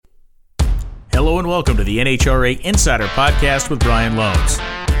Hello and welcome to the NHRA Insider Podcast with Brian Lohnes.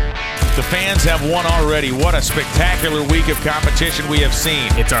 The fans have won already. What a spectacular week of competition we have seen.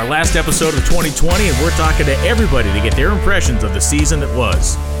 It's our last episode of 2020, and we're talking to everybody to get their impressions of the season that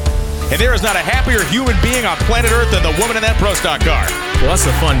was. And there is not a happier human being on planet Earth than the woman in that Pro Stock car. Plus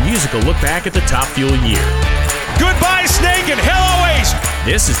a fun musical look back at the Top Fuel year. Goodbye, Snake, and hello, Ace.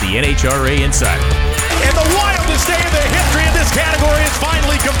 This is the NHRA Insider. And the wildest day in the history of this category is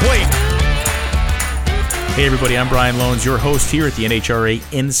finally complete. Hey everybody, I'm Brian Lohnes, your host here at the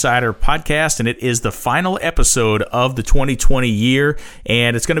NHRA Insider Podcast, and it is the final episode of the 2020 year,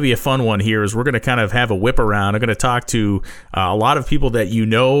 and it's going to be a fun one here as we're going to kind of have a whip around. I'm going to talk to a lot of people that you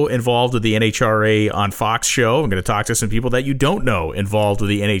know involved with the NHRA on Fox show. I'm going to talk to some people that you don't know involved with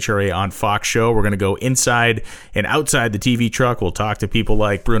the NHRA on Fox show. We're going to go inside and outside the TV truck. We'll talk to people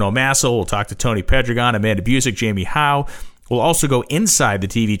like Bruno Massel. We'll talk to Tony Pedregon, Amanda Busick, Jamie Howe. We'll also go inside the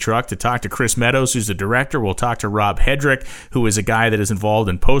TV truck to talk to Chris Meadows, who's the director. We'll talk to Rob Hedrick, who is a guy that is involved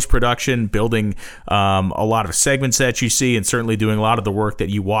in post-production, building a lot of segments that you see, and certainly doing a lot of the work that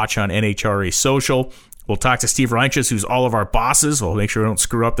you watch on NHRA Social. We'll talk to Steve Reinches, who's all of our bosses. We'll make sure we don't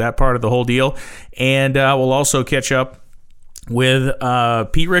screw up that part of the whole deal. And we'll also catch up with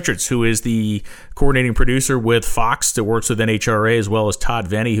Pete Richards, who is the coordinating producer with Fox that works with NHRA, as well as Todd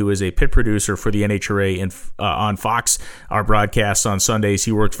Venny, who is a pit producer for the NHRA on Fox, our broadcasts on Sundays.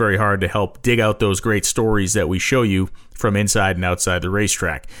 He worked very hard to help dig out those great stories that we show you from inside and outside the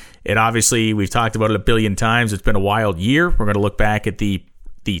racetrack. And obviously, we've talked about it a billion times. It's been a wild year. We're going to look back at the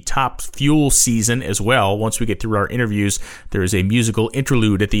Top Fuel season as well. Once we get through our interviews, there is a musical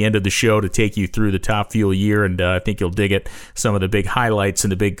interlude at the end of the show to take you through the Top Fuel year, and I think you'll dig it. Some of the big highlights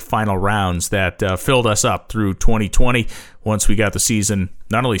and the big final rounds that filled us up through 2020 once we got the season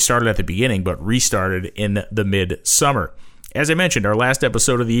not only started at the beginning, but restarted in the mid-summer. As I mentioned, our last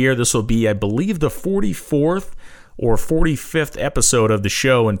episode of the year, this will be, I believe, the 44th or 45th episode of the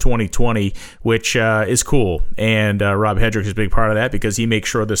show in 2020, which is cool. And Rob Hedrick is a big part of that because he makes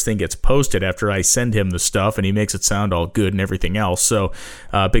sure this thing gets posted after I send him the stuff, and he makes it sound all good and everything else. So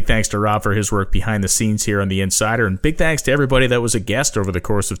big thanks to Rob for his work behind the scenes here on The Insider, and big thanks to everybody that was a guest over the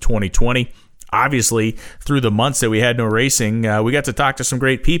course of 2020. Obviously, through the months that we had no racing, we got to talk to some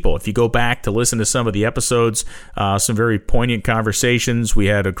great people. If you go back to listen to some of the episodes, some very poignant conversations. We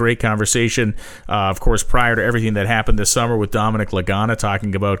had a great conversation, of course, prior to everything that happened this summer with Dominic Lagana,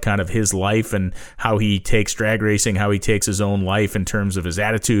 talking about kind of his life and how he takes drag racing, how he takes his own life in terms of his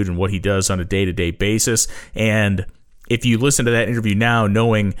attitude and what he does on a day-to-day basis. And if you listen to that interview now,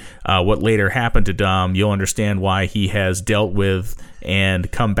 knowing what later happened to Dom, you'll understand why he has dealt with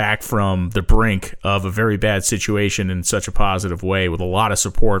and come back from the brink of a very bad situation in such a positive way, with a lot of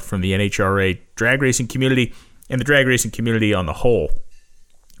support from the NHRA drag racing community and the drag racing community on the whole.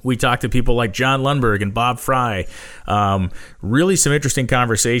 We talked to people like John Lundberg and Bob Fry. Really some interesting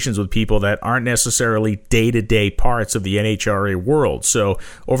conversations with people that aren't necessarily day-to-day parts of the NHRA world. So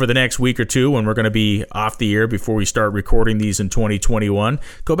over the next week or two, when we're going to be off the air before we start recording these in 2021,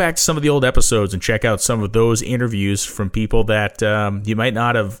 go back to some of the old episodes and check out some of those interviews from people that you might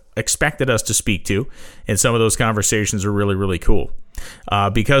not have expected us to speak to. And some of those conversations are really, really cool.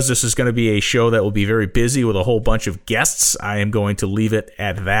 Because this is going to be a show that will be very busy with a whole bunch of guests, I am going to leave it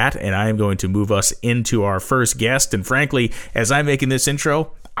at that, and I am going to move us into our first guest. And frankly, as I'm making this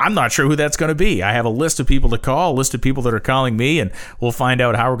intro, I'm not sure who that's going to be. I have a list of people to call, a list of people that are calling me, and we'll find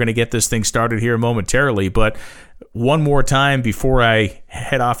out how we're going to get this thing started here momentarily. But one more time before I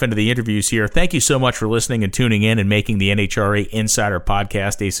head off into the interviews here, thank you so much for listening and tuning in and making the NHRA Insider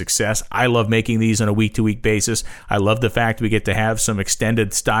Podcast a success. I love making these on a week-to-week basis. I love the fact we get to have some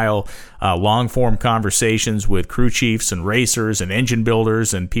extended style, long-form conversations with crew chiefs and racers and engine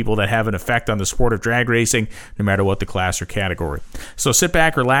builders and people that have an effect on the sport of drag racing, no matter what the class or category. So sit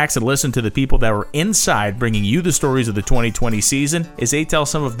back, relax, and listen to the people that were inside bringing you the stories of the 2020 season as they tell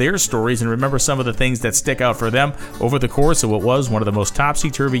some of their stories and remember some of the things that stick out for them over the course of what was one of the most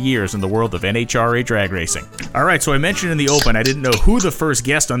topsy-turvy years in the world of NHRA drag racing. All right, so I mentioned in the open I didn't know who the first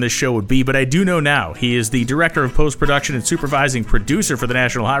guest on this show would be, but I do know now. He is the director of post-production and supervising producer for the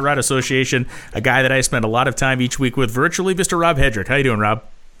National Hot Rod Association, a guy that I spend a lot of time each week with virtually, Mr. Rob Hedrick. How you doing, Rob?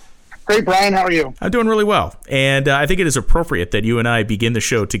 Great, Brian. How are you? I'm doing really well, and I think it is appropriate that you and I begin the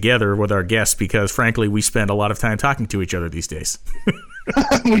show together with our guests because, frankly, we spend a lot of time talking to each other these days.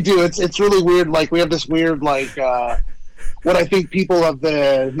 We do. It's really weird. Like, we have this weird, what I think people of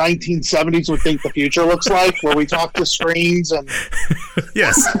the 1970s would think the future looks like, where we talk to screens and.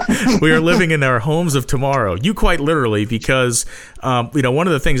 Yes, we are living in our homes of tomorrow. You quite literally, because one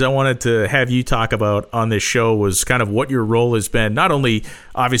of the things I wanted to have you talk about on this show was kind of what your role has been, not only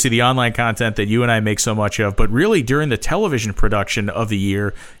obviously the online content that you and I make so much of, but really during the television production of the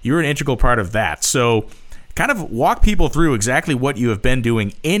year, you're an integral part of that. So kind of walk people through exactly what you have been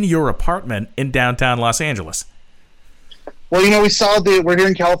doing in your apartment in downtown Los Angeles. Well, we're here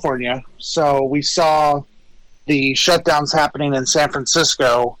in California, so we saw the shutdowns happening in San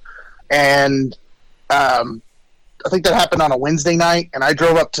Francisco, and I think that happened on a Wednesday night, and I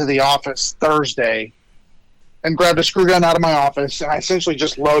drove up to the office Thursday and grabbed a screw gun out of my office, and I essentially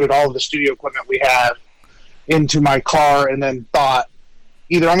just loaded all of the studio equipment we have into my car, and then thought,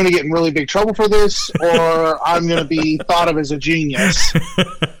 either I'm going to get in really big trouble for this, or I'm going to be thought of as a genius.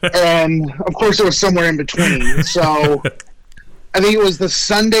 And, of course, it was somewhere in between. So I think it was the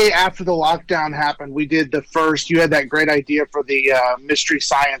Sunday after the lockdown happened, we did the first, you had that great idea for the Mystery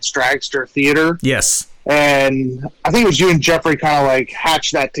Science Dragster Theater. Yes. And I think it was you and Jeffrey kind of like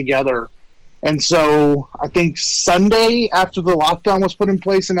hatched that together. And so I think Sunday after the lockdown was put in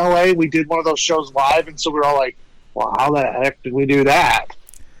place in LA, we did one of those shows live. And so we were all like, well, how the heck did we do that?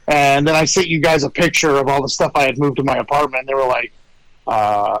 And then I sent you guys a picture of all the stuff I had moved to my apartment. And they were like,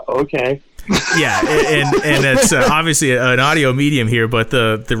 okay. Yeah, and it's obviously an audio medium here, but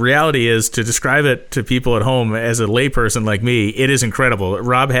the reality is, to describe it to people at home as a layperson like me, it is incredible.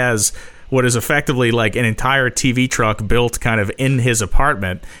 Rob has what is effectively like an entire TV truck built kind of in his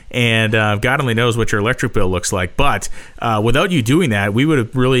apartment, and God only knows what your electric bill looks like. But without you doing that, we would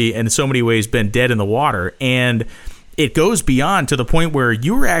have really, in so many ways, been dead in the water. And it goes beyond to the point where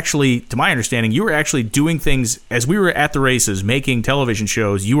you were actually, to my understanding, you were actually doing things as we were at the races, making television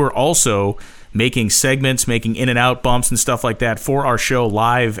shows. You were also making segments, making in and out bumps and stuff like that for our show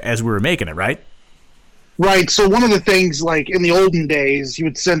live as we were making it, right? Right. So one of the things, like in the olden days, you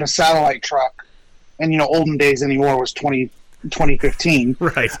would send a satellite truck, and olden days anymore was 2015.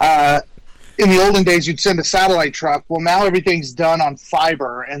 Right. In the olden days, you'd send a satellite truck. Well, now everything's done on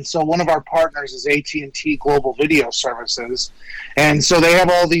fiber, and so one of our partners is AT&T Global Video Services, and so they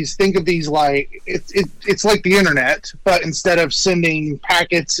have all these. Think of these like it's like the internet, but instead of sending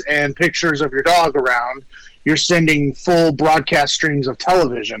packets and pictures of your dog around, you're sending full broadcast streams of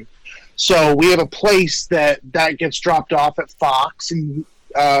television. So we have a place that gets dropped off at Fox in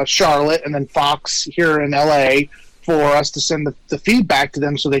Charlotte, and then Fox here in LA for us to send the feedback to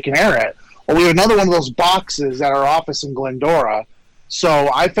them so they can air it. Well, we have another one of those boxes at our office in Glendora. So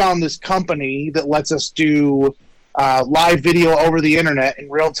I found this company that lets us do live video over the internet in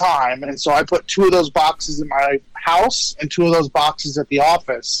real time. And so I put 2 of those boxes in my house and 2 of those boxes at the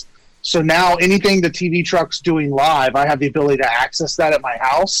office. So now anything the TV truck's doing live, I have the ability to access that at my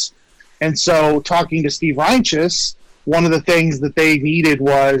house. And so talking to Steve Reinches, one of the things that they needed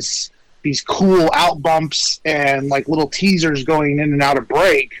was these cool out bumps and like little teasers going in and out of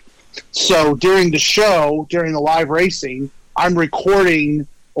break. So during the show, during the live racing, I'm recording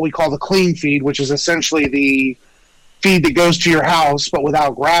what we call the clean feed, which is essentially the feed that goes to your house, but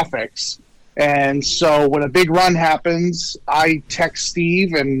without graphics. And so when a big run happens, I text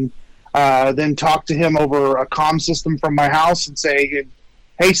Steve and then talk to him over a comm system from my house and say,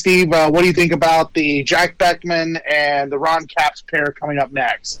 hey, Steve, what do you think about the Jack Beckman and the Ron Capps pair coming up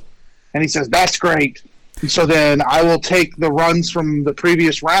next? And he says, that's great. And so then I will take the runs from the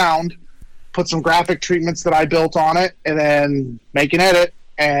previous round, put some graphic treatments that I built on it, and then make an edit.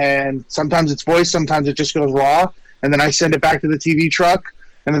 And sometimes it's voice, sometimes it just goes raw. And then I send it back to the TV truck,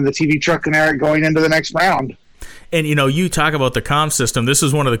 and then the TV truck can air it going into the next round. And, you talk about the comm system. This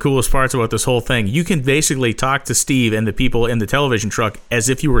is one of the coolest parts about this whole thing. You can basically talk to Steve and the people in the television truck as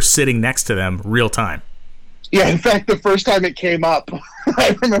if you were sitting next to them real time. Yeah, in fact, the first time it came up,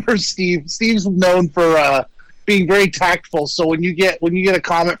 I remember Steve's known for being very tactful. So when you get a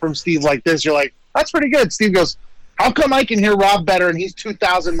comment from Steve like this, you're like, that's pretty good. Steve goes, how come I can hear Rob better and he's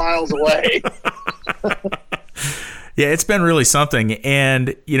 2,000 miles away? Yeah, it's been really something.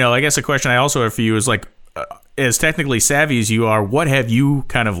 And, I guess a question I also have for you is like, as technically savvy as you are, what have you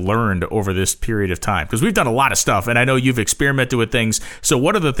kind of learned over this period of time? Because we've done a lot of stuff, and I know you've experimented with things. So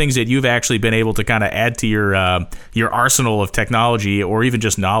what are the things that you've actually been able to kind of add to your arsenal of technology or even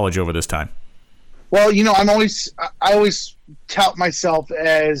just knowledge over this time? Well, I always tout myself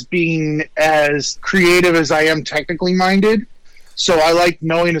as being as creative as I am technically minded. So I like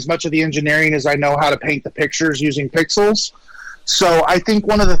knowing as much of the engineering as I know how to paint the pictures using pixels. So I think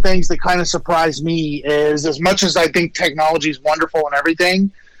one of the things that kind of surprised me is, as much as I think technology is wonderful and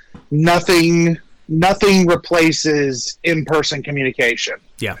everything, nothing nothing replaces in-person communication.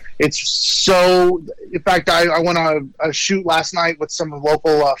 Yeah. It's so, in fact, I went on a shoot last night with some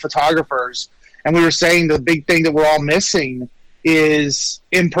local photographers, and we were saying the big thing that we're all missing is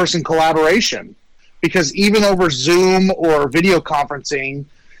in-person collaboration, because even over Zoom or video conferencing,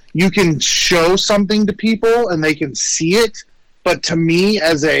 you can show something to people and they can see it. But to me,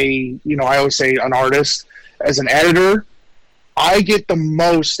 as I always say, an artist, as an editor, I get the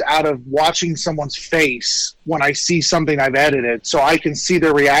most out of watching someone's face when I see something I've edited, so I can see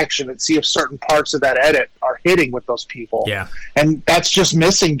their reaction and see if certain parts of that edit are hitting with those people. Yeah. And that's just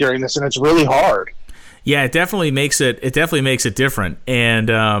missing during this, and it's really hard. Yeah, it definitely makes it different.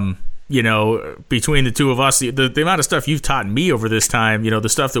 And between the two of us, the amount of stuff you've taught me over this time, the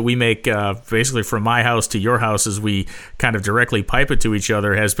stuff that we make basically from my house to your house as we kind of directly pipe it to each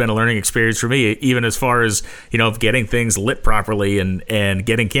other has been a learning experience for me, even as far as, getting things lit properly and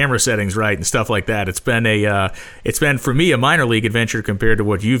getting camera settings right and stuff like that. It's been for me a minor league adventure compared to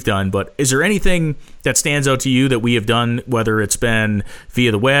what you've done. But is there anything that stands out to you that we have done, whether it's been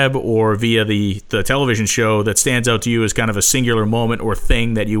via the web or via the television show, that stands out to you as kind of a singular moment or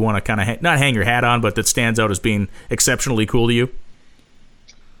thing that you want to kind of not hang your hat on, but that stands out as being exceptionally cool to you?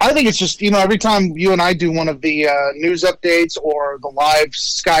 I think it's just, every time you and I do one of the news updates or the live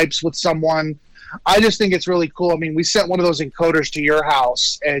Skypes with someone, I just think it's really cool. I mean, we sent one of those encoders to your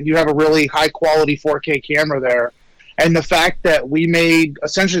house, and you have a really high-quality 4K camera there. And the fact that we made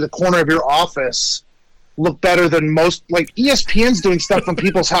essentially the corner of your office look better than most, like ESPN's doing stuff from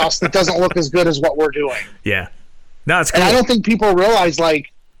people's house that doesn't look as good as what we're doing. Yeah. No, it's cool. And I don't think people realize,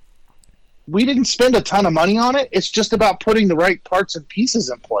 we didn't spend a ton of money on it. It's just about putting the right parts and pieces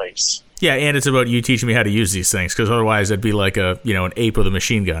in place. Yeah, and it's about you teaching me how to use these things, because otherwise I'd be like an ape with a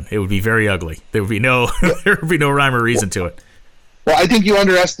machine gun. It would be very ugly. There would be no rhyme or reason to it. Well, I think you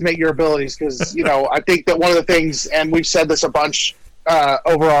underestimate your abilities, because I think that one of the things, and we've said this a bunch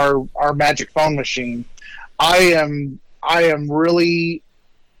over our Magic Phone machine, I am really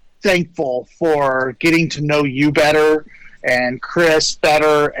thankful for getting to know you better, and Chris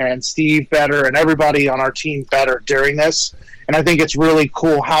better, and Steve better, and everybody on our team better during this. And I think it's really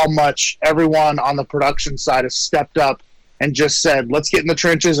cool how much everyone on the production side has stepped up and just said, let's get in the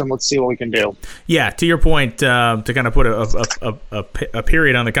trenches and let's see what we can do. Yeah, to your point, to kind of put a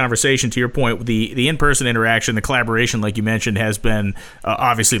period on the conversation, to your point, the in-person interaction, the collaboration, like you mentioned, has been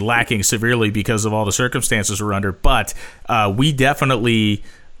obviously lacking severely because of all the circumstances we're under. But we definitely,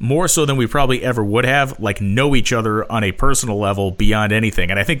 more so than we probably ever would have, know each other on a personal level beyond anything.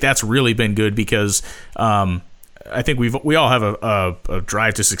 And I think that's really been good, because I think we all have a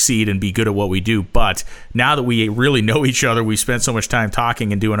drive to succeed and be good at what we do. But now that we really know each other, we spent so much time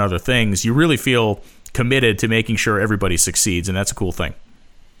talking and doing other things, you really feel committed to making sure everybody succeeds. And that's a cool thing.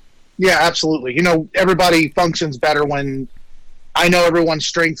 Yeah, absolutely. Everybody functions better when I know everyone's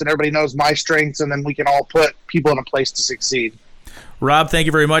strengths and everybody knows my strengths, and then we can all put people in a place to succeed. Rob, thank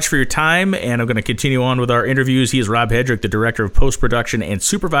you very much for your time, and I'm going to continue on with our interviews. He is Rob Hedrick, the Director of Post-Production and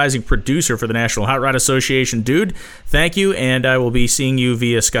Supervising Producer for the National Hot Rod Association. Dude, thank you, and I will be seeing you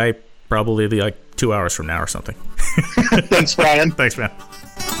via Skype probably 2 hours from now or something. Thanks, Brian. Thanks, man.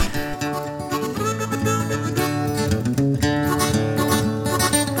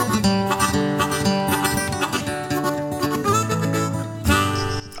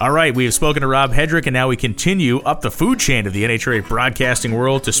 All right, we have spoken to Rob Hedrick, and now we continue up the food chain of the NHRA broadcasting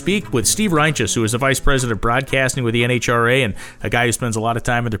world to speak with Steve Reinches, who is the Vice President of Broadcasting with the NHRA and a guy who spends a lot of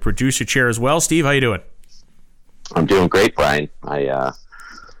time in the producer chair as well. Steve, how you doing? I'm doing great, Brian.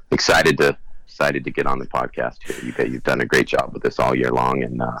 Excited to get on the podcast here. You've done a great job with this all year long,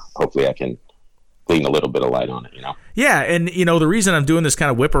 and hopefully I can glean a little bit of light on it, Yeah, and the reason I'm doing this kind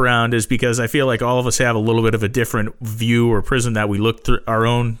of whip around is because I feel like all of us have a little bit of a different view or prism that we look through our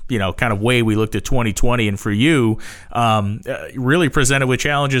own, kind of way we looked at 2020. And for you, really presented with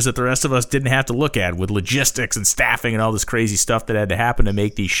challenges that the rest of us didn't have to look at, with logistics and staffing and all this crazy stuff that had to happen to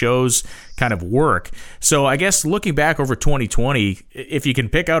make these shows kind of work. So I guess looking back over 2020, if you can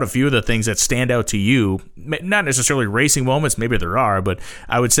pick out a few of the things that stand out to you, not necessarily racing moments, maybe there are, but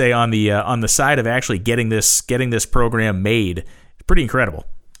I would say on the side of actually getting this program made, pretty incredible.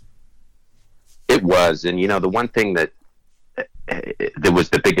 It was, and the one thing that was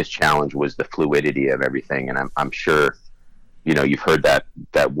the biggest challenge was the fluidity of everything, and I'm sure you've heard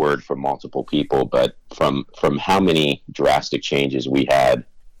that word from multiple people, but from how many drastic changes we had,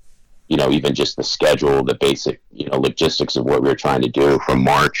 even just the schedule, the basic logistics of what we were trying to do from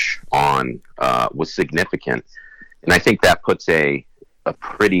March on was significant, and I think that puts a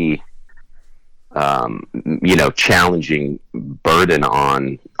pretty challenging burden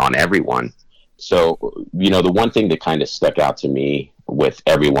on everyone So, the one thing that kind of stuck out to me with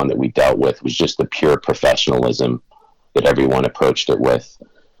everyone that we dealt with was just the pure professionalism that everyone approached it with.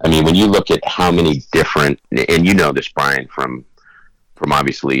 I mean, when you look at how many different, and you know this, Brian, from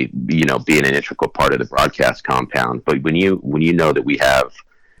obviously, being an integral part of the broadcast compound, but when you know that we have,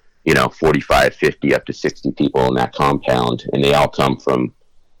 45, 50, up to 60 people in that compound, and they all come from,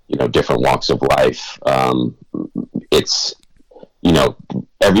 different walks of life, it's,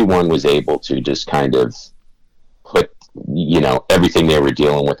 everyone was able to just kind of put, everything they were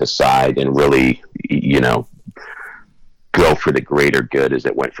dealing with aside and really, go for the greater good as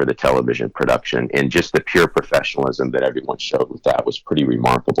it went for the television production. And just the pure professionalism that everyone showed with that was pretty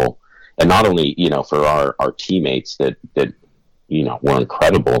remarkable. And not only, for our teammates that were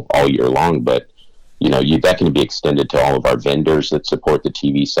incredible all year long, but, that can be extended to all of our vendors that support the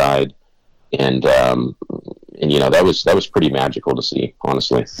TV side. And that was pretty magical to see,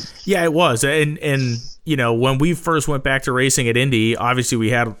 honestly. Yeah, it was. And when we first went back to racing at Indy, obviously we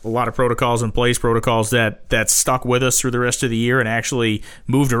had a lot of protocols in place, protocols that stuck with us through the rest of the year and actually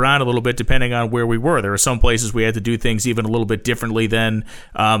moved around a little bit depending on where we were. There were some places we had to do things even a little bit differently than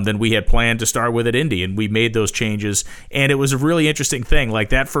we had planned to start with at Indy, and we made those changes. And it was a really interesting thing. Like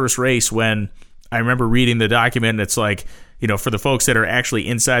that first race, when I remember reading the document, and it's like, for the folks that are actually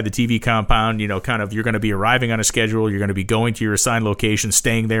inside the TV compound, kind of, you're going to be arriving on a schedule, you're going to be going to your assigned location,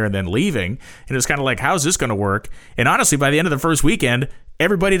 staying there, and then leaving. And it's kind of like, how's this going to work? And honestly, by the end of the first weekend,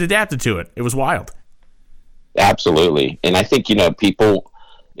 everybody had adapted to it. It was wild. Absolutely. And I think, people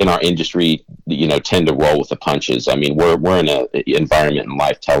in our industry, tend to roll with the punches. I mean, we're in an environment in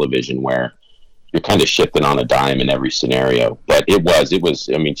live television where you're kind of shifting on a dime in every scenario. But it was,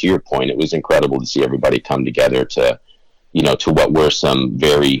 I mean, to your point, it was incredible to see everybody come together to what were some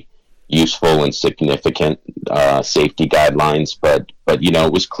very useful and significant safety guidelines. But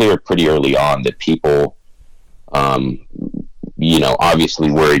it was clear pretty early on that people,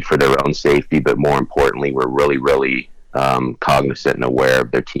 obviously worried for their own safety, but more importantly, were really, really cognizant and aware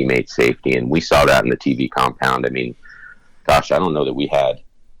of their teammates' safety. And we saw that in the TV compound. I mean, gosh, I don't know that we had,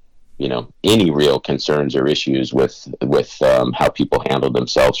 any real concerns or issues with how people handled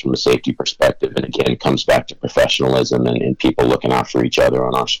themselves from a safety perspective. And again, it comes back to professionalism and people looking out for each other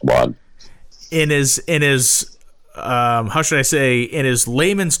on our squad. In his how should I say, in as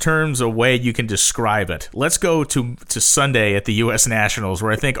layman's terms, a way you can describe it. Let's go to Sunday at the U.S. Nationals,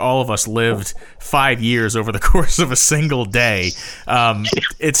 where I think all of us lived 5 years over the course of a single day.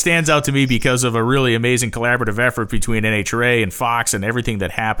 It stands out to me because of a really amazing collaborative effort between NHRA and Fox and everything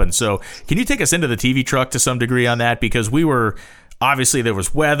that happened. So can you take us into the TV truck to some degree on that? Because we were, obviously there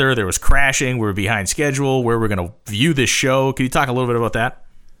was weather, there was crashing, we were behind schedule, where we're going to view this show. Can you talk a little bit about that?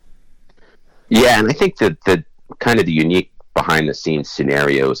 Yeah, and I think that kind of the unique behind the scenes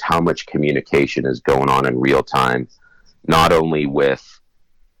scenario is how much communication is going on in real time, not only with,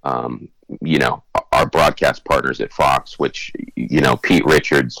 our broadcast partners at Fox, which, Pete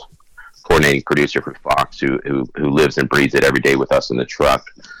Richards, coordinating producer for Fox, who lives and breathes it every day with us in the truck,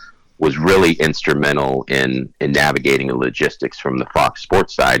 was really instrumental in navigating the logistics from the Fox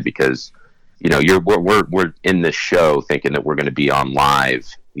Sports side, because, we're in this show thinking that we're going to be on live,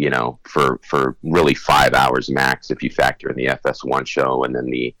 for really 5 hours max if you factor in the FS1 show and then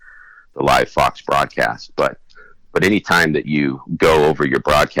the live Fox broadcast. But any time that you go over your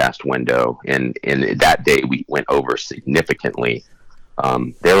broadcast window, and that day we went over significantly,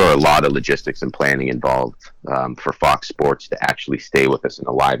 there were a lot of logistics and planning involved for Fox Sports to actually stay with us in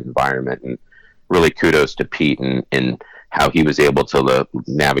a live environment. And really kudos to Pete and how he was able to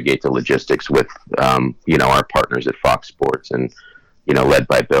navigate the logistics with, our partners at Fox Sports and, led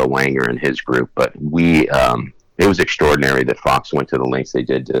by Bill Wanger and his group. But it was extraordinary that Fox went to the lengths they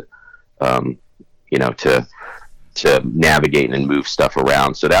did to navigate and move stuff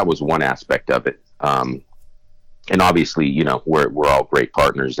around. So that was one aspect of it. And obviously, we're all great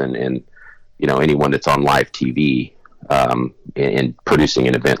partners, and anyone that's on live TV and producing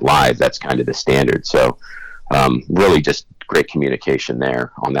an event live, that's kind of the standard. So really just great communication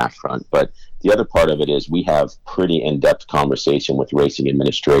there on that front. But the other part of it is we have pretty in-depth conversation with racing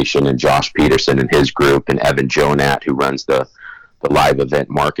administration and Josh Peterson and his group, and Evan Jonat, who runs the live event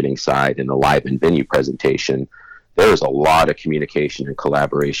marketing side and the live and venue presentation. There's a lot of communication and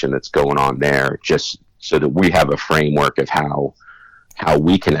collaboration that's going on there, just so that we have a framework of how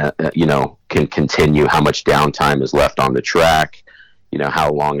we can, can continue, how much downtime is left on the track,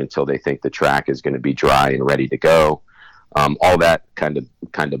 how long until they think the track is going to be dry and ready to go. All that kind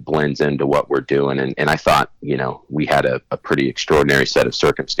of blends into what we're doing. And I thought, we had a pretty extraordinary set of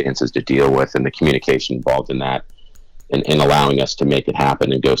circumstances to deal with, and the communication involved in that and allowing us to make it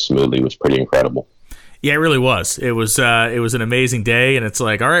happen and go smoothly was pretty incredible. Yeah, it really was. It was an amazing day, and it's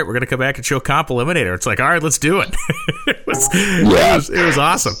like, all right, we're going to come back and show Comp Eliminator. It's like, all right, let's do it. It was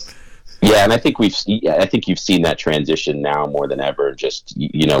awesome. Yeah, and I think you've seen that transition now more than ever. Just,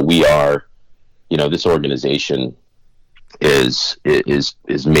 we are, this organization is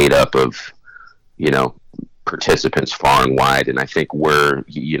made up of, participants far and wide, and I think we're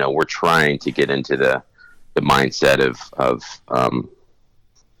trying to get into the mindset of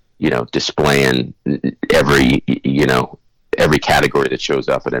displaying every category that shows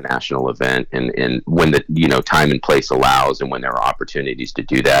up at a national event, and when the time and place allows, and when there are opportunities to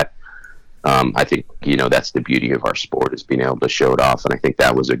do that. I think, that's the beauty of our sport, is being able to show it off. And I think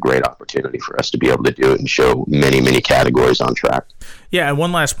that was a great opportunity for us to be able to do it and show many, many categories on track. Yeah. And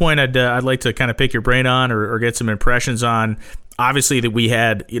one last point I'd like to kind of pick your brain on or get some impressions on. Obviously, that we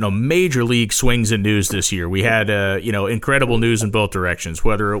had, major league swings in news this year. We had, incredible news in both directions,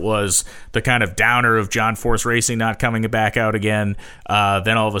 whether it was the kind of downer of John Force Racing not coming back out again.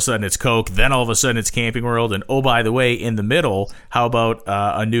 Then all of a sudden it's Coke. Then all of a sudden it's Camping World. And, oh, by the way, in the middle, how about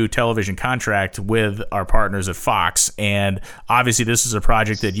a new television contract with our partners at Fox? And obviously this is a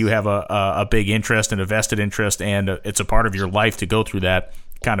project that you have a big interest and a vested interest, and it's a part of your life to go through that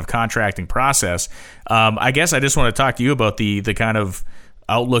kind of contracting process. I guess I just want to talk to you about the kind of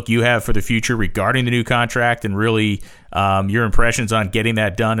outlook you have for the future regarding the new contract, and really your impressions on getting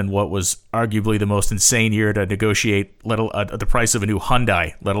that done in what was arguably the most insane year to negotiate the price of a new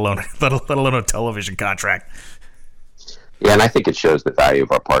Hyundai, let alone a television contract. Yeah, and I think it shows the value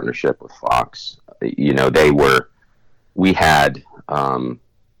of our partnership with Fox.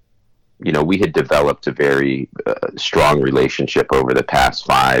 We had developed a very strong relationship over the past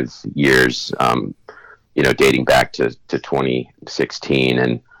 5 years, dating back to 2016.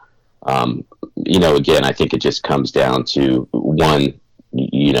 And, again, I think it just comes down to, one,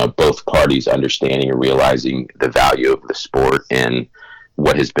 both parties understanding and realizing the value of the sport and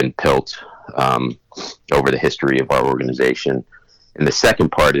what has been built over the history of our organization. And the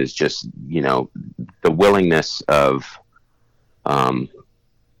second part is just, the willingness of,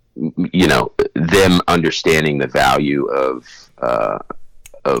 them understanding the value of our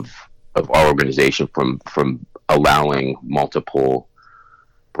organization from allowing multiple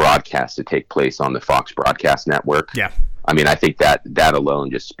broadcasts to take place on the Fox broadcast network. Yeah. I mean, I think that alone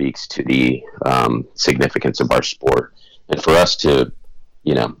just speaks to the significance of our sport, and for us to,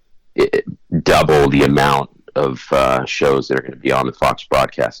 double the amount of shows that are going to be on the Fox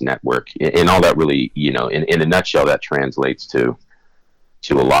broadcast network, and all that really, in a nutshell, that translates to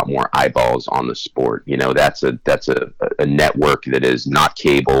a lot more eyeballs on the sport. That's a network that is not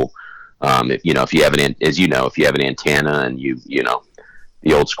cable. If you have if you have an antenna and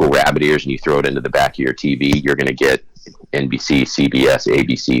the old school rabbit ears, and you throw it into the back of your TV, you're going to get NBC, CBS,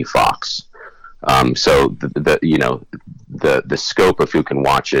 ABC, Fox. So the scope of who can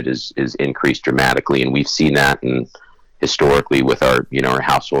watch it is increased dramatically, and we've seen that historically with our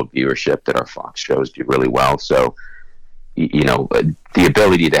household viewership, that our Fox shows do really well. So the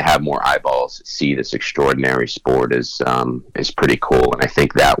ability to have more eyeballs see this extraordinary sport is pretty cool. And I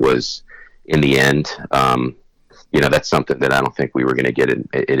think that was, in the end, that's something that I don't think we were going to get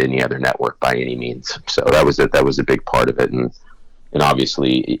at any other network by any means. So that was a big part of it. And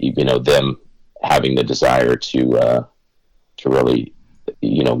obviously, them having the desire to really,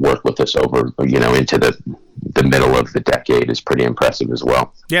 work with us over, into the middle of the decade is pretty impressive as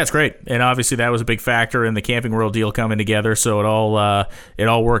well. Yeah, it's great. And obviously that was a big factor in the Camping World deal coming together. So it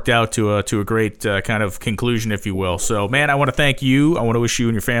all worked out to a great kind of conclusion, if you will. So, man, I want to thank you. I want to wish you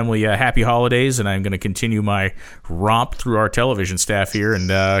and your family happy holidays, and I'm going to continue my romp through our television staff here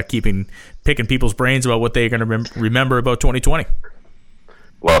and picking people's brains about what they're going to remember about 2020.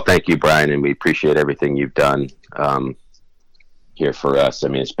 Well, thank you, Brian, and we appreciate everything you've done here for us. I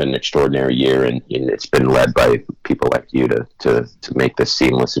mean, it's been an extraordinary year, and it's been led by people like you to make this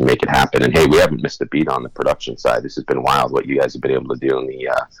seamless and make it happen. And hey, we haven't missed a beat on the production side. This has been wild what you guys have been able to do in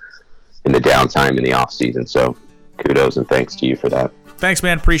the downtime in the off season. So kudos and thanks to you for that. Thanks,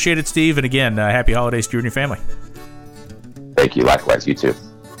 man. Appreciate it, Steve. And again, happy holidays to you and your family. Thank you. Likewise, you too.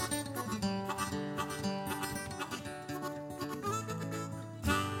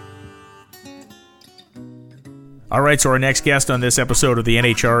 All right, so our next guest on this episode of the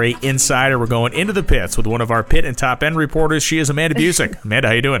NHRA Insider, we're going into the pits with one of our pit and top end reporters. She is Amanda Busick. Amanda,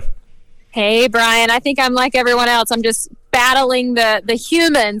 how you doing? Hey, Brian. I think I'm like everyone else. I'm just battling the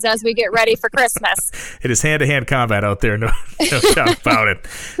humans as we get ready for Christmas. It is hand-to-hand combat out there, no doubt about it.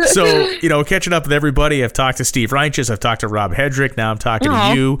 So, catching up with everybody, I've talked to Steve Reinches, I've talked to Rob Hedrick, now I'm talking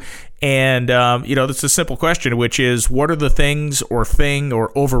to you. And, that's a simple question, which is, what are the things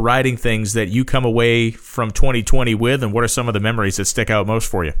or overriding things that you come away from 2020 with, and what are some of the memories that stick out most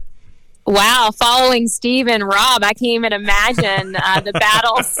for you? Wow, following Steve and Rob, I can't even imagine the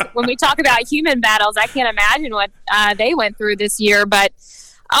battles. When we talk about human battles, I can't imagine what they went through this year. But,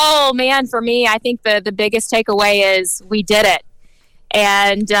 oh, man, for me, I think the biggest takeaway is we did it.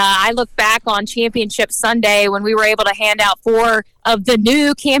 And I look back on Championship Sunday when we were able to hand out 4 of the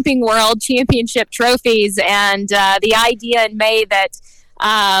new Camping World Championship trophies, and the idea in May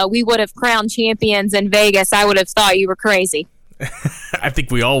that we would have crowned champions in Vegas, I would have thought you were crazy. I think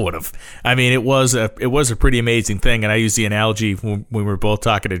we all would have. I mean, it was a pretty amazing thing, and I used the analogy when we were both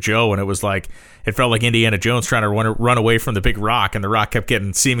talking to Joe, and it felt like Indiana Jones trying to run away from the big rock, and the rock kept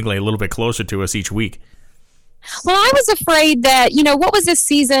getting seemingly a little bit closer to us each week. Well, I was afraid that, what was this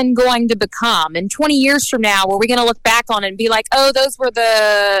season going to become? And 20 years from now, were we going to look back on it and be like, oh, those were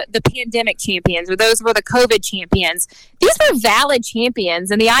the pandemic champions, or those were the COVID champions? These were valid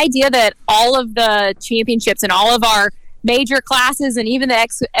champions, and the idea that all of the championships and all of our major classes and even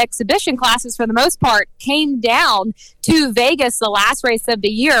the exhibition classes for the most part came down to Vegas the last race of the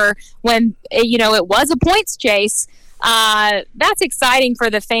year when it was a points chase. That's exciting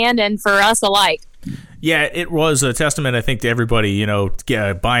for the fan and for us alike. Yeah, it was a testament, I think, to everybody,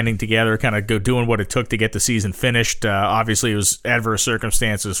 binding together, kind of doing what it took to get the season finished. Obviously, it was adverse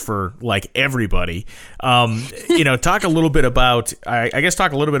circumstances for, everybody. Talk a little bit about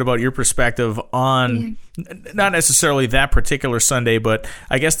your perspective on not necessarily that particular Sunday, but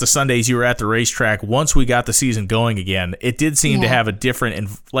I guess the Sundays you were at the racetrack. Once we got the season going again, it did seem to have a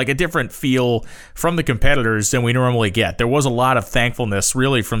different feel from the competitors than we normally get. There was a lot of thankfulness,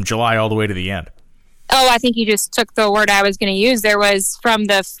 really, from July all the way to the end. Oh, I think you just took the word I was going to use. There was from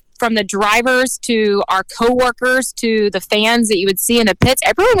the drivers to our coworkers to the fans that you would see in the pits.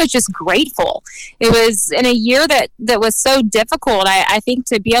 Everyone was just grateful. It was in a year that was so difficult. I think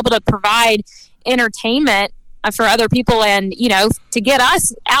to be able to provide entertainment for other people and, to get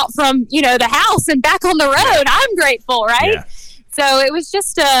us out from, the house and back on the road, I'm grateful, right? Yeah. So it was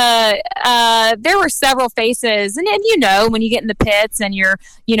just, there were several faces. And then, when you get in the pits and you're,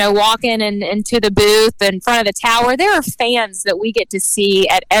 walking into the booth in front of the tower, there are fans that we get to see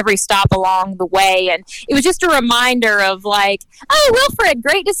at every stop along the way. And it was just a reminder of oh, Wilfred,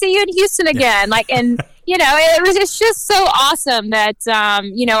 great to see you in Houston again. It's just so awesome that,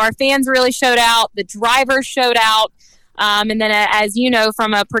 our fans really showed out. The drivers showed out. And then, as you know,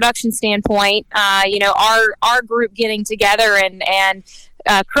 from a production standpoint, our group getting together and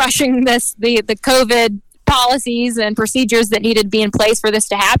crushing the COVID policies and procedures that needed to be in place for this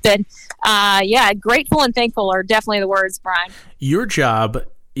to happen. Grateful and thankful are definitely the words, Brian. Your job,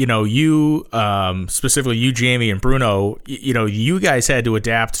 you specifically you, Jamie, and Bruno, you guys had to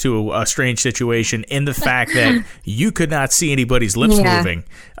adapt to a strange situation in the fact that you could not see anybody's lips moving.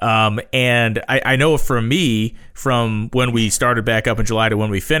 And I know for me, from when we started back up in July to when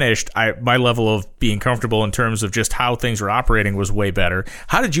we finished, my level of being comfortable in terms of just how things were operating was way better.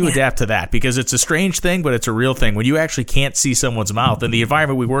 How did you adapt to that? Because it's a strange thing, but it's a real thing. When you actually can't see someone's mouth in the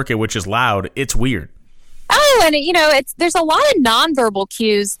environment we work in, which is loud, it's weird. Oh, and there's a lot of nonverbal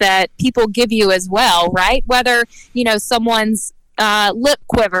cues that people give you as well, right? Whether, someone's lip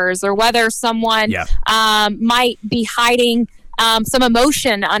quivers or whether someone might be hiding some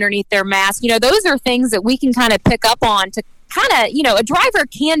emotion underneath their mask. Those are things that we can kind of pick up on to kind of, a driver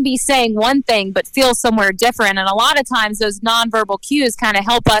can be saying one thing but feel somewhere different. And a lot of times those nonverbal cues kind of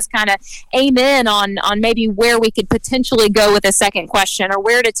help us kind of aim in on maybe where we could potentially go with a second question or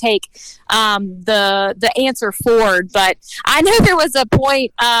where to take the answer forward. But I know there was a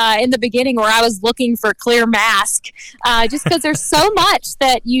point in the beginning where I was looking for clear mask just because there's so much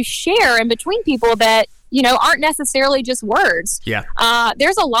that you share in between people that aren't necessarily just words. Yeah.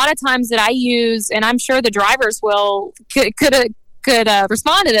 There's a lot of times that I use, and I'm sure the drivers could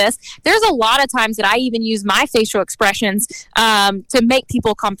respond to this. There's a lot of times that I even use my facial expressions to make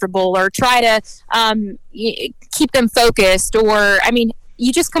people comfortable or try to keep them focused. Or,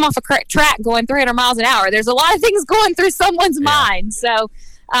 you just come off a track going 300 miles an hour. There's a lot of things going through someone's mind. So,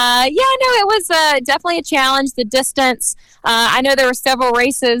 it was definitely a challenge. The distance. I know there were several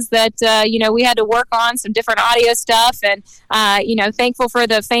races that, we had to work on some different audio stuff and, thankful for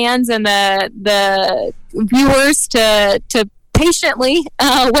the fans and the viewers to patiently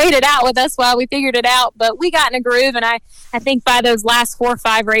waited out with us while we figured it out. But we got in a groove, and I think by those last 4 or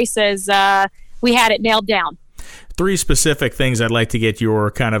 5 races, we had it nailed down. 3 specific things I'd like to get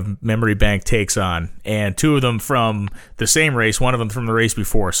your kind of memory bank takes on, and 2 of them from the same race, 1 of them from the race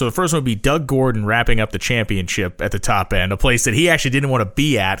before. So the first one would be Doug Gordon wrapping up the championship at the top end, a place that he actually didn't want to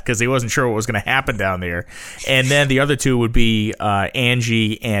be at because he wasn't sure what was going to happen down there. And then the other 2 would be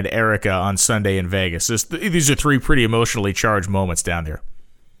Angie and Erica on Sunday in Vegas. These are 3 pretty emotionally charged moments down there.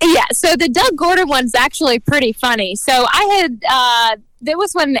 Yeah, so the Doug Gordon one's actually pretty funny. So I had... That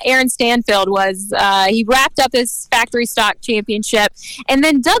was when Aaron Stanfield was, he wrapped up his factory stock championship, and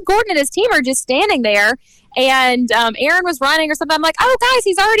then Doug Gordon and his team are just standing there, and Aaron was running or something. I'm like, oh, guys,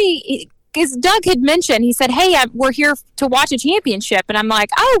 because Doug had mentioned, he said, hey, we're here to watch a championship. And I'm like,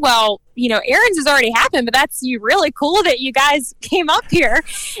 oh, well, Aaron's has already happened, but that's really cool that you guys came up here.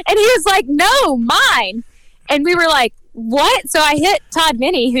 And he was like, no, mine. And we were like, what? So I hit Todd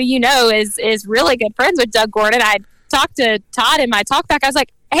Minnie, who is really good friends with Doug Gordon. I talked to Todd in my talkback. I was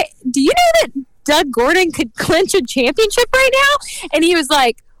like, hey, do you know that Doug Gordon could clinch a championship right now? And he was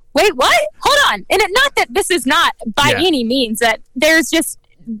like, wait, what? Hold on. And not that this is not by any means that there's just,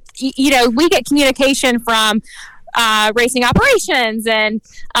 we get communication from racing operations, and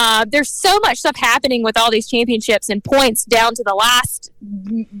there's so much stuff happening with all these championships and points down to the last,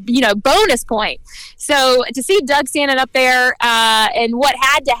 bonus point. So to see Doug standing up there, and what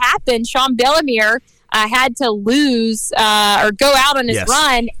had to happen, Sean Bellemere had to lose or go out on his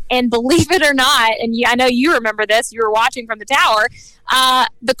run, and believe it or not, and I know you remember this, you were watching from the tower,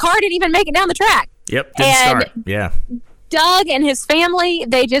 the car didn't even make it down the track. Yep, didn't start. Yeah. Doug and his family,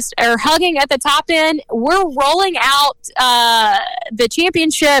 they just are hugging at the top end. We're rolling out the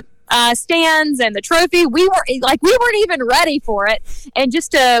championship stands and the trophy. We weren't even ready for it, and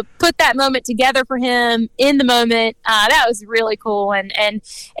just to put that moment together for him in the moment, that was really cool. And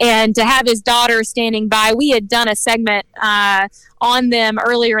to have his daughter standing by, we had done a segment on them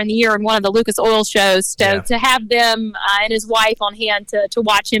earlier in the year in one of the Lucas Oil shows. To have them and his wife on hand to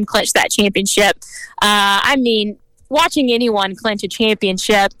watch him clinch that championship. Watching anyone clinch a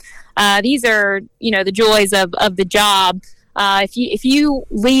championship, these are the joys of the job. If you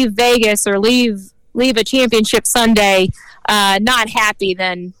leave Vegas or leave a championship Sunday not happy,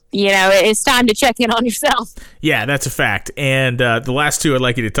 then it's time to check in on yourself. Yeah, that's a fact. And the last 2 I'd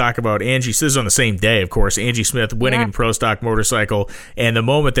like you to talk about, Angie, this is on the same day, of course, Angie Smith winning in Pro Stock Motorcycle, and the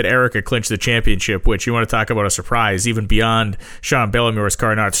moment that Erica clinched the championship, which you want to talk about a surprise, even beyond Sean Bellemere's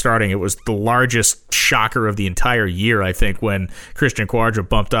car not starting. It was the largest shocker of the entire year, I think, when Christian Quadra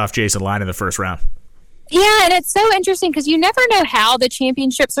bumped off Jason Line in the first round. Yeah, and it's so interesting because you never know how the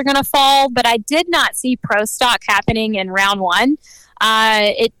championships are going to fall, but I did not see Pro Stock happening in round 1.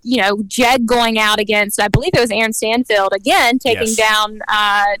 Jeg going out against, I believe it was Aaron Stanfield again, taking down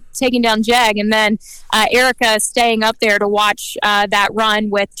Jeg, and then Erica staying up there to watch that run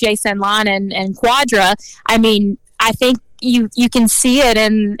with Jason Lon and Quadra. I mean, I think you can see it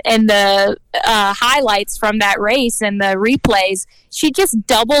in the highlights from that race and the replays. She just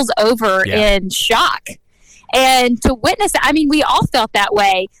doubles over in shock. And to witness that, I mean, we all felt that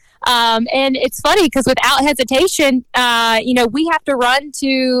way. And it's funny because without hesitation, we have to run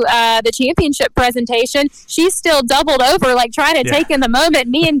to the championship presentation. She's still doubled over, like trying to take in the moment.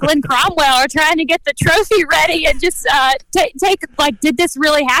 Me and Glenn Cromwell are trying to get the trophy ready and just take did this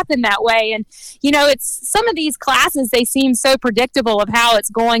really happen that way? And, it's some of these classes, they seem so predictable of how it's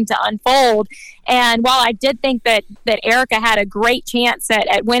going to unfold. And while I did think that Erica had a great chance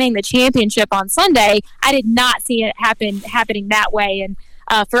at winning the championship on Sunday, I did not see it happening that way. And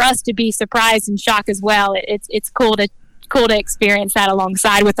for us to be surprised and shocked as well, it's cool to experience that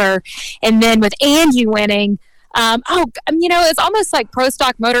alongside with her. And then with Angie winning, it's almost like Pro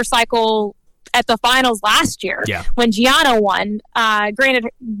Stock Motorcycle at the finals last year when Gianna won. Granted,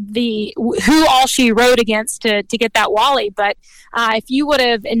 who all she rode against to get that Wally, but if you would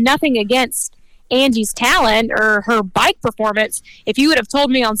have, and nothing against Angie's talent or her bike performance, if you would have told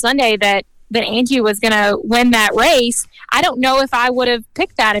me on Sunday that Angie was going to win that race, I don't know if I would have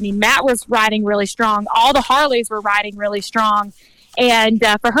picked that. I mean, Matt was riding really strong. All the Harleys were riding really strong. And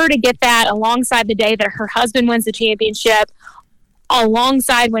for her to get that alongside the day that her husband wins the championship,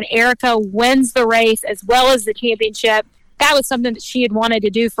 alongside when Erica wins the race as well as the championship, that was something that she had wanted to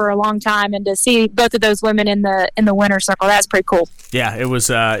do for a long time, and to see both of those women in the winner's circle, that's pretty cool. Yeah, it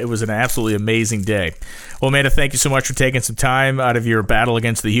was an absolutely amazing day. Well, Amanda, thank you so much for taking some time out of your battle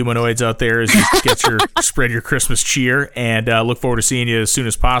against the humanoids out there as you spread your Christmas cheer, and look forward to seeing you as soon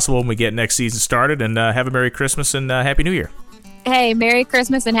as possible when we get next season started. And have a Merry Christmas and Happy New Year. Hey, Merry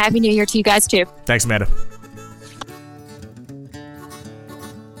Christmas and Happy New Year to you guys too. Thanks, Amanda.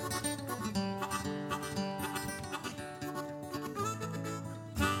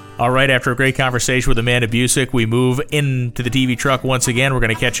 All right, after a great conversation with Amanda Busick, we move into the TV truck once again. We're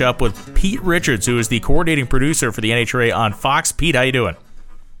going to catch up with Pete Richards, who is the coordinating producer for the NHRA on Fox. Pete, how you doing?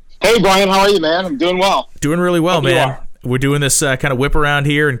 Hey, Brian, how are you, man? I'm doing well. Doing really well, man. We're doing this kind of whip around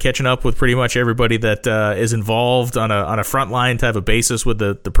here and catching up with pretty much everybody that is involved on a frontline type of basis with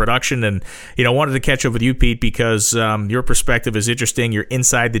the production. And, wanted to catch up with you, Pete, because your perspective is interesting. You're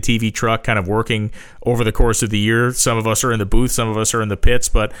inside the TV truck kind of working over the course of the year. Some of us are in the booth, some of us are in the pits.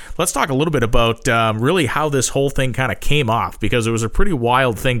 But let's talk a little bit about really how this whole thing kind of came off, because it was a pretty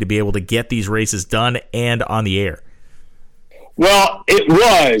wild thing to be able to get these races done and on the air. Well, it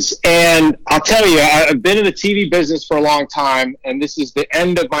was, and I'll tell you, I've been in the TV business for a long time, and this is the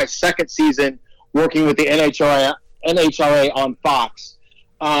end of my second season working with the NHRA on Fox.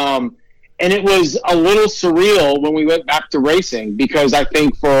 And it was a little surreal when we went back to racing, because I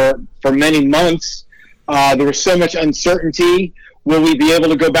think for many months there was so much uncertainty. Will we be able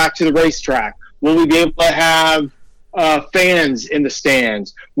to go back to the racetrack? Will we be able to have fans in the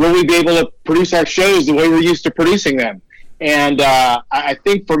stands? Will we be able to produce our shows the way we're used to producing them? And I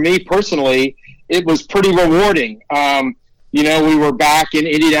think for me personally, it was pretty rewarding. We were back in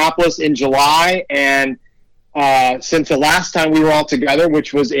Indianapolis in July, and since the last time we were all together,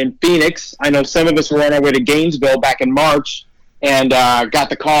 which was in Phoenix, I know some of us were on our way to Gainesville back in March, and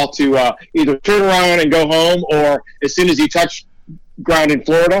got the call to either turn around and go home, or as soon as you touch ground in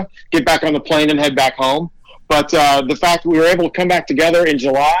Florida, get back on the plane and head back home. But the fact that we were able to come back together in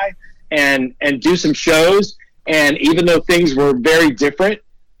July and do some shows, and even though things were very different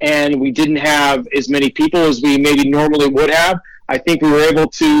and we didn't have as many people as we maybe normally would have, I think we were able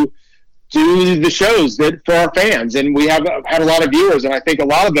to do the shows for our fans. And we have had a lot of viewers, and I think a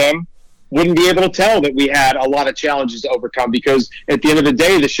lot of them wouldn't be able to tell that we had a lot of challenges to overcome, because at the end of the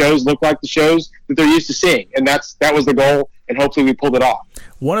day, the shows look like the shows that they're used to seeing. And that was the goal, and hopefully we pulled it off.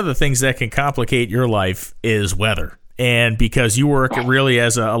 One of the things that can complicate your life is weather. And because you work really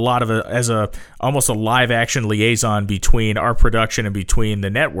as almost a live action liaison between our production and between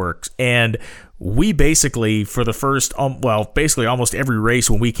the networks, and we basically for the first basically almost every race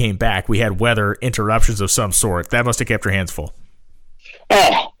when we came back, we had weather interruptions of some sort. That must have kept your hands full.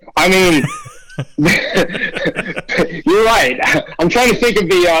 Oh, I mean, you're right. I'm trying to think of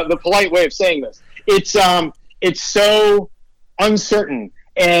the polite way of saying this. It's so uncertain.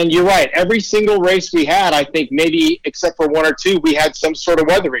 And you're right. Every single race we had, I think maybe except for one or two, we had some sort of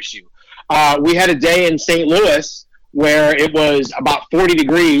weather issue. We had a day in St. Louis where it was about 40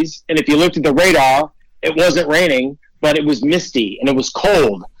 degrees. And if you looked at the radar, it wasn't raining, but it was misty and it was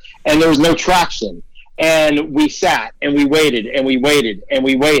cold and there was no traction. And we sat and we waited and we waited and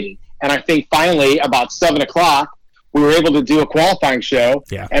we waited. And I think finally about 7 o'clock, we were able to do a qualifying show.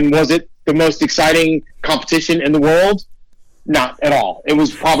 Yeah. And was it the most exciting competition in the world? Not at all. It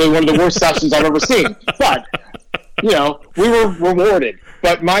was probably one of the worst sessions I've ever seen. But, we were rewarded.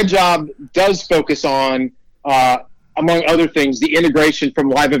 But my job does focus on, among other things, the integration from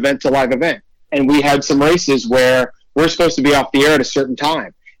live event to live event. And we had some races where we're supposed to be off the air at a certain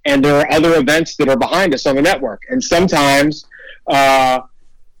time. And there are other events that are behind us on the network. And sometimes,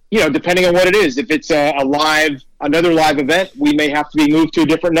 depending on what it is, if it's another live event, we may have to be moved to a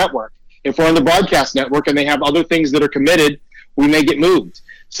different network. If we're on the broadcast network and they have other things that are committed, we may get moved.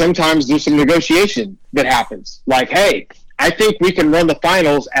 Sometimes there's some negotiation that happens. Like, hey, I think we can run the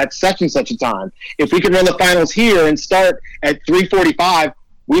finals at such and such a time. If we can run the finals here and start at 3:45,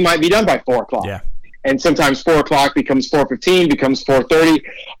 we might be done by 4 o'clock. Yeah. And sometimes 4 o'clock becomes 4:15, becomes 4:30.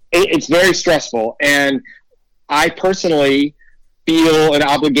 It's very stressful. And I personally feel an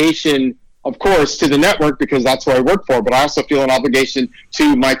obligation, of course, to the network because that's what I work for, but I also feel an obligation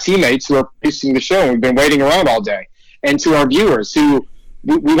to my teammates who are producing the show and we've been waiting around all day, and to our viewers who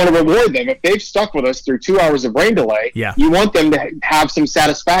we want to reward them. If they've stuck with us through 2 hours of rain delay, you want them to have some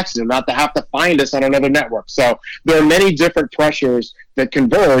satisfaction and not to have to find us on another network. So there are many different pressures that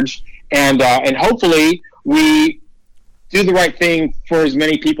converge, and hopefully we do the right thing for as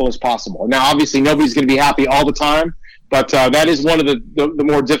many people as possible. Now, obviously, nobody's going to be happy all the time, but that is one of the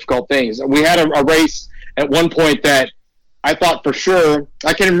more difficult things. We had a race at one point that I thought for sure,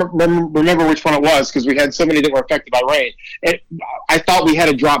 I can't remember which one it was because we had so many that were affected by rain. I thought we had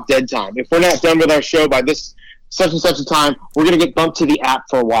a drop dead time. If we're not done with our show by this such and such a time, we're going to get bumped to the app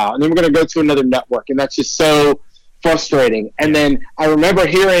for a while, and then we're going to go to another network, and that's just so frustrating. And then I remember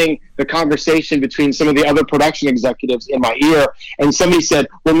hearing the conversation between some of the other production executives in my ear, and somebody said,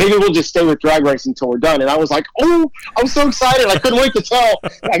 well, maybe we'll just stay with Drag Race until we're done. And I was like, oh, I was so excited. I couldn't wait to tell.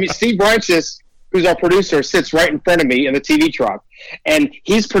 I mean, Steve Branches, who's our producer, sits right in front of me in the TV truck, and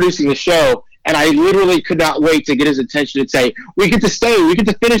he's producing the show. And I literally could not wait to get his attention and say, we get to stay, we get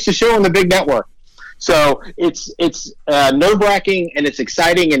to finish the show on the big network. So it's nerve-wracking, and it's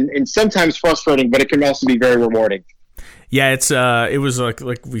exciting and sometimes frustrating, but it can also be very rewarding. Yeah, it was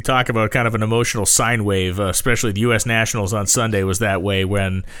like we talk about kind of an emotional sine wave, especially the U.S. Nationals on Sunday was that way,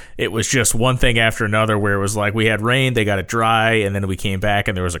 when it was just one thing after another, where it was like we had rain, they got it dry, and then we came back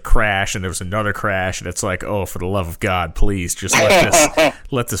and there was a crash and there was another crash, and it's like, oh, for the love of God, please just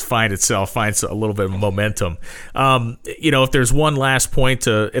let this find a little bit of momentum. If there's one last point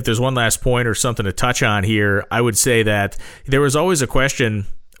or something to touch on here, I would say that there was always a question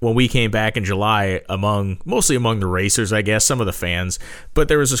when we came back in July, mostly among the racers, I guess, some of the fans, but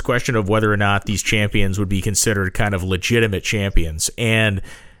there was this question of whether or not these champions would be considered kind of legitimate champions. And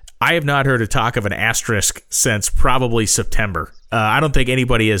I have not heard a talk of an asterisk since probably September. I don't think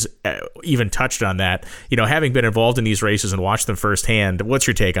anybody has even touched on that. Having been involved in these races and watched them firsthand, what's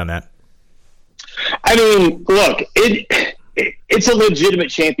your take on that? I mean, look, it's a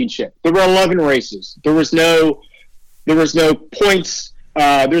legitimate championship. There were 11 races. There was no points.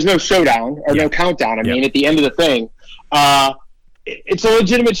 There's no showdown or no countdown. I mean, at the end of the thing, it's a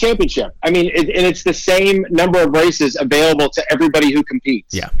legitimate championship. I mean, and it's the same number of races available to everybody who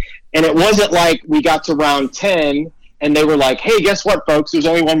competes. Yeah. And it wasn't like we got to round 10 and they were like, hey, guess what, folks? There's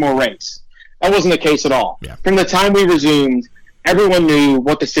only one more race. That wasn't the case at all. Yeah. From the time we resumed, everyone knew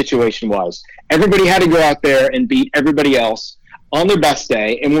what the situation was. Everybody had to go out there and beat everybody else on their best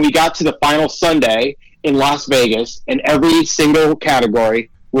day. And when we got to the final Sunday in Las Vegas, and every single category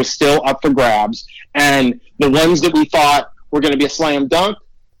was still up for grabs, and the ones that we thought were going to be a slam dunk,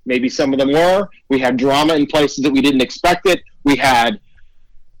 maybe some of them were. We had drama in places that we didn't expect it. We had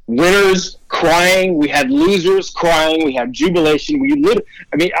winners crying. We had losers crying. We had jubilation.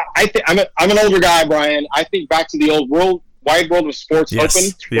 I'm an older guy, Brian. I think back to the old Wide World of Sports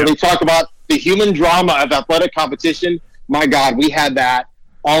Open, where they talk about the human drama of athletic competition. My God, we had that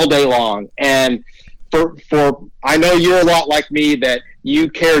all day long. And for I know you're a lot like me, that you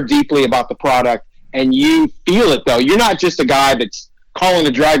care deeply about the product and you feel it, though. You're not just a guy that's calling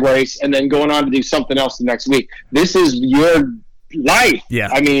a drag race and then going on to do something else the next week. This is your life. Yeah.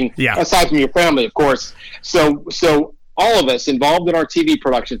 I mean, aside from your family, of course. So all of us involved in our TV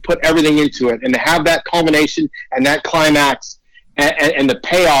production put everything into it, and to have that culmination and that climax and the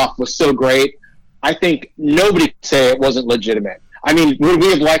payoff was so great. I think nobody could say it wasn't legitimate. I mean, would we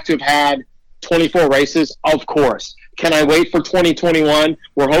have liked to have had 24 races? Of course. Can I wait for 2021,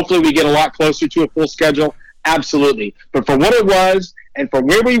 where hopefully we get a lot closer to a full schedule? Absolutely. But for what it was, and for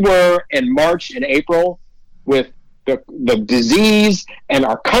where we were in March and April with the disease and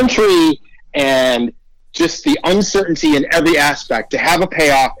our country and just the uncertainty in every aspect, to have a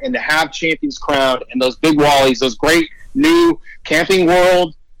payoff and to have champions crowned and those big wallies, those great new Camping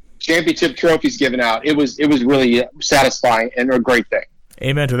World Championship trophies given out, it was really satisfying and a great thing.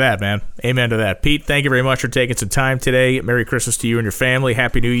 Amen to that, man. Amen to that. Pete, thank you very much for taking some time today. Merry Christmas to you and your family.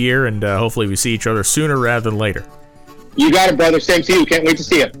 Happy New Year, and hopefully we see each other sooner rather than later. You got it, brother. Same to you. Can't wait to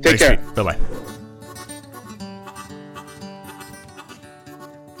see you. Take care. Pete. Bye-bye.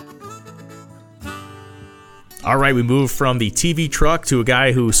 All right, we moved from the TV truck to a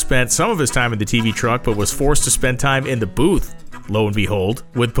guy who spent some of his time in the TV truck but was forced to spend time in the booth, lo and behold.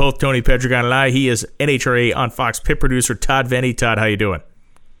 With both Tony Pedregon and I, he is NHRA on Fox pit producer Todd Venny. Todd, how you doing?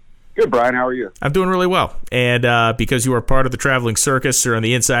 Good, Brian. How are you? I'm doing really well. And because you are part of the traveling circus or on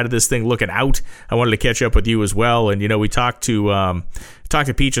the inside of this thing looking out, I wanted to catch up with you as well. And, we talked to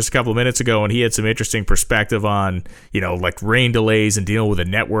Pete just a couple of minutes ago, and he had some interesting perspective on, like rain delays and dealing with a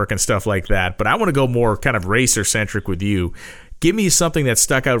network and stuff like that. But I want to go more kind of racer-centric with you. Give me something that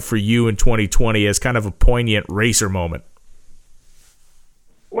stuck out for you in 2020 as kind of a poignant racer moment.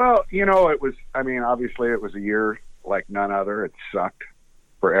 Well, obviously it was a year like none other. It sucked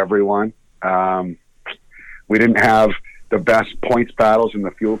for everyone. We didn't have the best points battles in the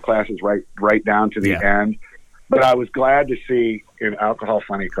fuel classes right down to the end. But I was glad to see in alcohol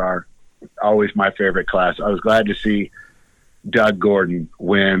funny car, always my favorite class, I was glad to see Doug Gordon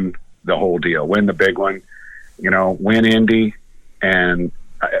win the whole deal, win the big one, win Indy. And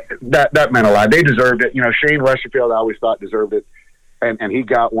that meant a lot. They deserved it. Shane Westerfield I always thought deserved it. And he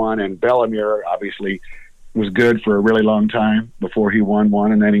got one. And Bellemere obviously was good for a really long time before he won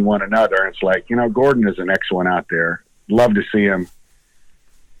one, and then he won another. It's like, Gordon is the next one out there. Love to see him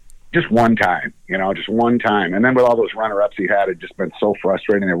just one time, just one time. And then with all those runner-ups he had, it just been so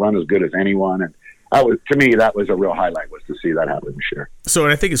frustrating. They run as good as anyone. to me, that was a real highlight, was to see that happen this year. So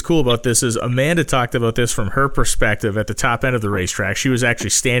what I think is cool about this is Amanda talked about this from her perspective at the top end of the racetrack. She was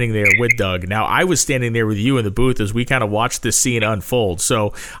actually standing there with Doug. Now, I was standing there with you in the booth as we kind of watched this scene unfold.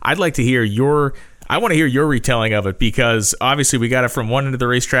 So I'd like to hear I want to hear your retelling of it, because obviously we got it from one end of the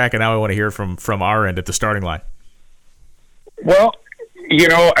racetrack, and now I want to hear it from our end at the starting line. Well, you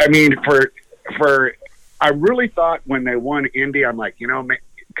know, I mean, I really thought when they won Indy, I'm like, you know,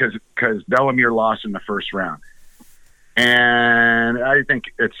 because Bellemere lost in the first round. And I think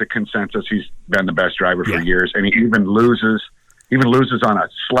it's a consensus he's been the best driver for years. And he even loses on a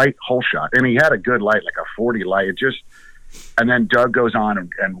slight hole shot. And he had a good light, like a 40 light. And then Doug goes on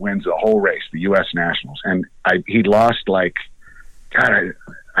and wins the whole race, the U.S. Nationals. And he lost 10.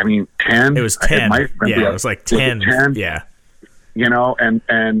 It was 10. It was like 10. 10. Yeah. You know,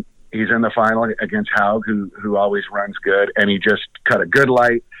 and he's in the final against Haug, who always runs good. And he just cut a good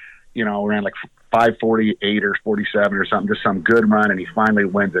light, you know, ran like 5:48 or 47 or something, just some good run. And he finally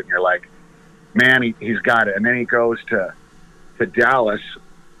wins it. And you're like, man, he's got it. And then he goes to Dallas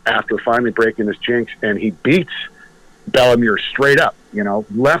after finally breaking his jinx, and he beats Bellemere straight up, you know,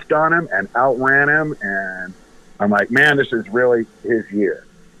 left on him and outran him. And I'm like, man, this is really his year.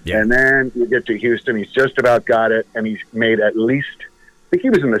 Yeah. And then you get to Houston, he's just about got it, and he's made at least, I think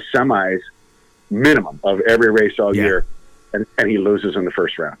he was in the semis minimum of every race all year, and he loses in the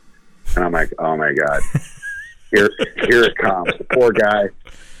first round. And I'm like, oh my God, here it comes. The poor guy,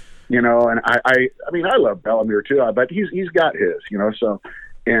 you know. And I mean, I love Bellemere too, but he's got his, you know. So,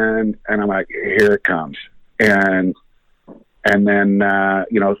 and I'm like, here it comes, and then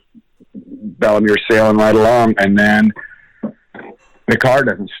you know, Bellemere's sailing right along, and then the car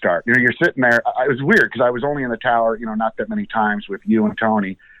doesn't start. You know, you're sitting there. It was weird because I was only in the tower, you know, not that many times with you and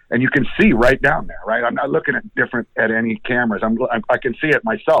Tony, and you can see right down there, right? I'm not looking at any cameras. I can see it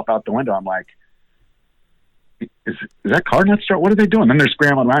myself out the window. I'm like, is that car not start? What are they doing? Then they're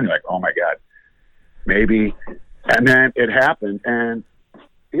scrambling around. You're like, oh my God, maybe. And then it happened, and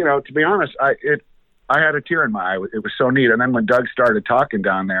you know, to be honest, I had a tear in my eye. It was so neat. And then when Doug started talking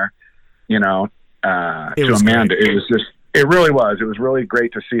down there, you know, to Amanda, great. It really was. It was really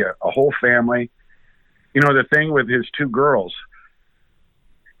great to see a whole family. You know, the thing with his two girls,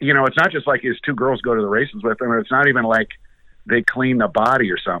 you know, it's not just like his two girls go to the races with him. It's not even like they clean the body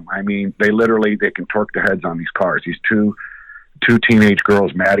or something. I mean, they can torque the heads on these cars. These two teenage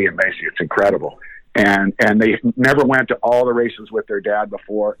girls, Maddie and Macy. It's incredible. And they never went to all the races with their dad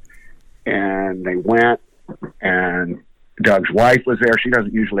before. And they went, and Doug's wife was there. She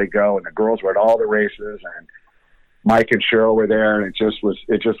doesn't usually go. And the girls were at all the races, and Mike and Cheryl were there, and it was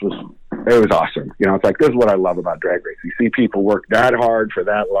awesome. You know, it's like, this is what I love about drag racing. You see people work that hard for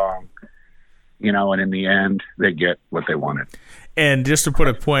that long, you know, and in the end, they get what they wanted. And just to put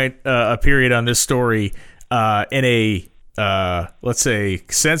a period on this story, in a, let's say,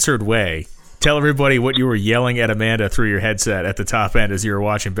 censored way, tell everybody what you were yelling at Amanda through your headset at the top end as you were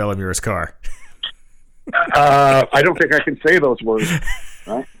watching Bellemere's car. I don't think I can say those words.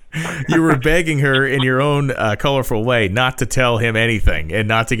 Right? You were begging her in your own colorful way not to tell him anything and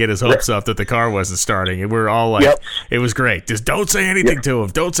not to get his hopes up that the car wasn't starting. And we were all like, It was great. Just don't say anything to him.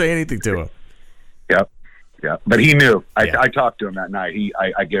 Don't say anything to him. Yep. Yeah. But he knew. I talked to him that night.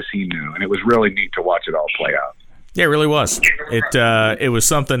 I guess he knew. And it was really neat to watch it all play out. Yeah, it really was. It was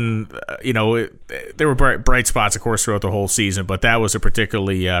something, you know, there were bright spots, of course, throughout the whole season, but that was a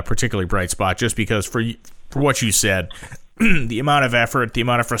particularly bright spot just because for what you said, the amount of effort, the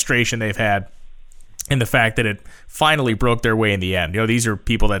amount of frustration they've had, and the fact that it finally broke their way in the end. You know, these are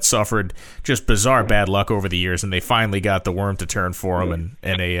people that suffered just bizarre bad luck over the years, and they finally got the worm to turn for them,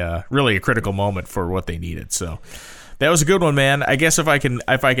 and a really a critical moment for what they needed. So that was a good one, man. I guess if I can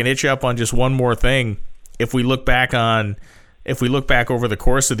hit you up on just one more thing. If we look back over the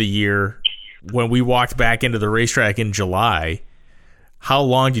course of the year, when we walked back into the racetrack in July, how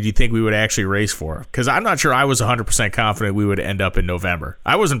long did you think we would actually race for? Because I'm not sure I was 100% confident we would end up in November.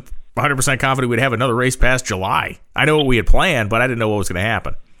 I wasn't 100% confident we'd have another race past July. I know what we had planned, but I didn't know what was going to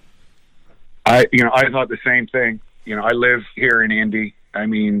happen. I thought the same thing. You know, I live here in Indy. I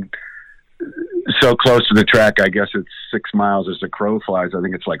mean, so close to the track, I guess it's 6 miles as the crow flies. I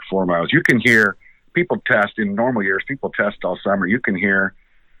think it's like 4 miles. You can hear people test in normal years. People test all summer. You can hear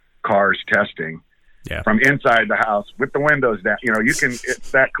cars testing from inside the house with the windows down. You know,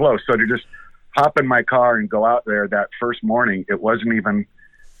 it's that close. So to just hop in my car and go out there that first morning, it wasn't even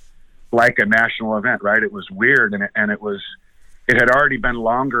like a national event, right? It was weird. And it had already been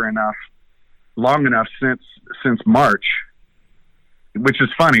long enough since March, which is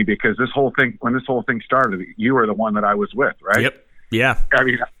funny because when this whole thing started, you were the one that I was with, right? Yep. Yeah. I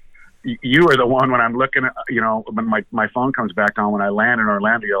mean, you are the one when I'm looking at, when my phone comes back on when I land in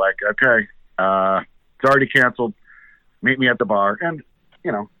Orlando, you're like, okay, it's already canceled. Meet me at the bar. And,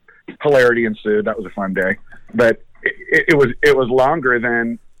 hilarity ensued. That was a fun day. But it was longer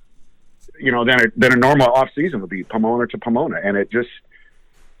than a normal off season would be, Pomona to Pomona. And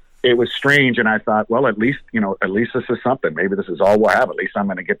it was strange. And I thought, well, at least this is something. Maybe this is all we'll have. At least I'm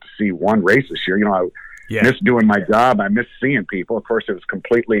going to get to see one race this year. I miss doing my job. I miss seeing people. Of course, it was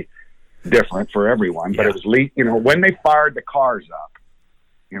completely different for everyone, but it was when they fired the cars up,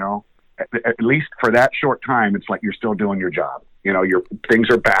 at least for that short time, it's like you're still doing your job. Your things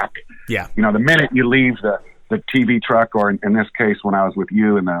are back. Yeah. The minute you leave the TV truck, or in this case, when I was with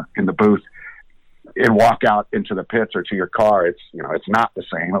you in the booth, and walk out into the pits or to your car, it's not the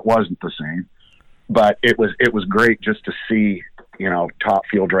same. It wasn't the same, but it was great just to see top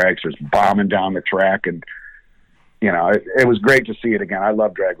field dragsters bombing down the track, and it was great to see it again. I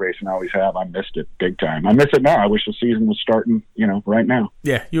love drag racing, I always have. I missed it big time. I miss it now. I wish the season was starting right now.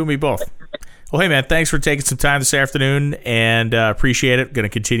 Yeah, you and me both. Well, hey, man, thanks for taking some time this afternoon, and appreciate it. Going to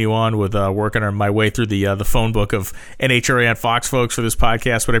continue on with working on my way through the phone book of NHRA on Fox folks for this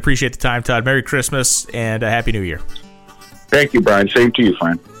podcast, but I appreciate the time, Todd. Merry Christmas, and Happy New Year. Thank you, Brian. Same to you,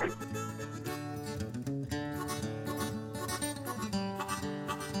 friend.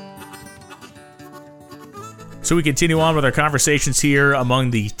 So we continue on with our conversations here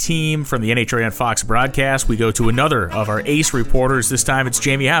among the team from the NHRA on Fox broadcast. We go to another of our ace reporters. This time it's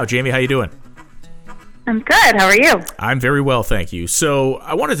Jamie Howe. Jamie, how you doing? I'm good. How are you? I'm very well, thank you. So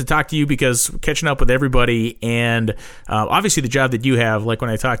I wanted to talk to you because catching up with everybody, and obviously the job that you have, like when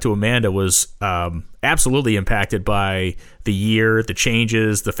I talked to Amanda, was absolutely impacted by the year, the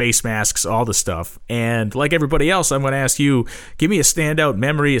changes, the face masks, all the stuff. And like everybody else, I'm going to ask you, give me a standout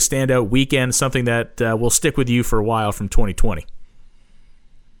memory, a standout weekend, something that will stick with you for a while from 2020.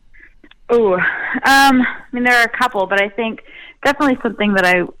 Oh, there are a couple, but I think definitely something that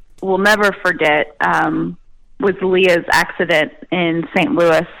I will never forget was Leah's accident in St.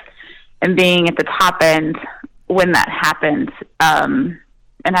 Louis and being at the top end when that happened, and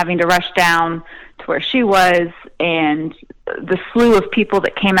having to rush down to where she was, and the slew of people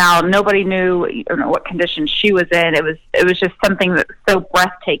that came out. Nobody knew what condition she was in. It was just something that was so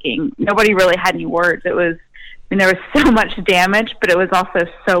breathtaking. Nobody really had any words. There was so much damage, but it was also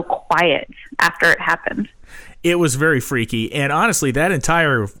so quiet after it happened. It was very freaky, and honestly, that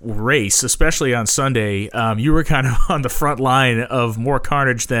entire race, especially on Sunday, you were kind of on the front line of more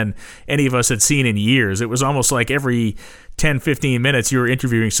carnage than any of us had seen in years. It was almost like every 10, 15 minutes you were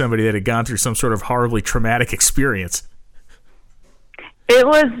interviewing somebody that had gone through some sort of horribly traumatic experience. It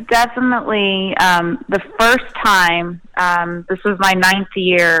was definitely the first time, this was my 9th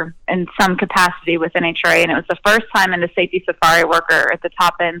year in some capacity with NHRA, and it was the first time a safety safari worker at the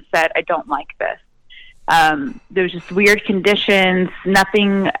top end said, I don't like this. There was just weird conditions.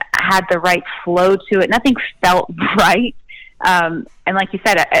 Nothing had the right flow to it. Nothing felt right. And like you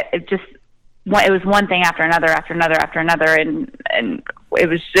said, it was one thing after another, and it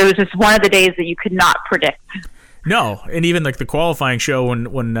was just one of the days that you could not predict. No, and even like the qualifying show,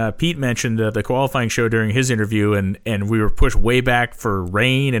 when Pete mentioned the qualifying show during his interview, and we were pushed way back for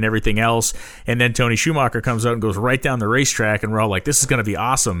rain and everything else, and then Tony Schumacher comes out and goes right down the racetrack, and we're all like, this is going to be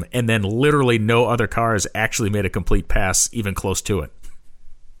awesome, and then literally no other cars actually made a complete pass even close to it.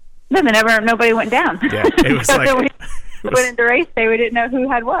 No, nobody went down. Yeah, it was like... went into race day, we didn't know who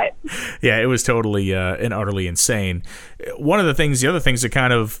had what. Yeah, it was totally and utterly insane. The other things that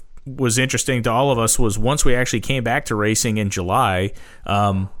kind of was interesting to all of us was once we actually came back to racing in July,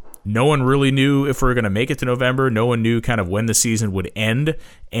 no one really knew if we were going to make it to November. No one knew kind of when the season would end.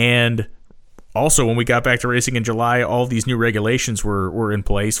 And also when we got back to racing in July, all these new regulations were in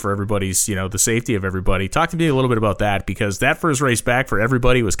place for everybody's, the safety of everybody. Talk to me a little bit about that, because that first race back for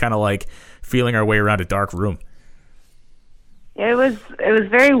everybody was kind of like feeling our way around a dark room. It was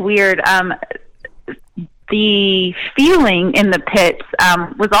very weird. The feeling in the pits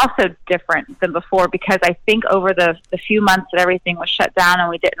was also different than before, because I think over the few months that everything was shut down and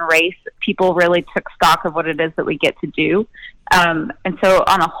we didn't race, people really took stock of what it is that we get to do. And so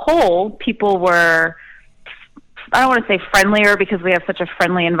on a whole, people were, I don't want to say friendlier because we have such a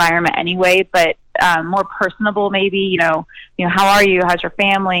friendly environment anyway, but more personable maybe, how are you? How's your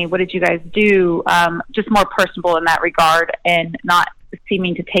family? What did you guys do? Just more personable in that regard, and not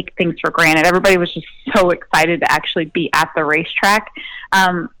seeming to take things for granted. Everybody was just so excited to actually be at the racetrack.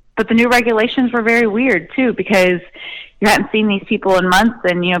 But but the new regulations were very weird too, because you hadn't seen these people in months,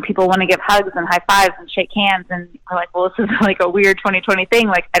 and people want to give hugs and high fives and shake hands, and we're like, well, this is like a weird 2020 thing.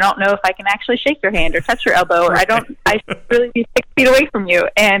 Like, I don't know if I can actually shake your hand or touch your elbow, or I should really be 6 feet away from you.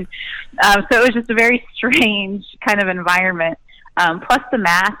 And so it was just a very strange kind of environment. Plus the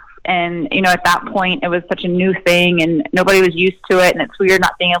masks, and at that point it was such a new thing, and nobody was used to it, and it's weird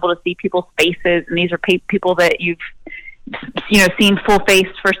not being able to see people's faces, and these are people that you've seen full face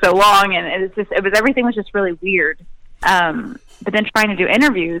for so long, and everything was just really weird. But then trying to do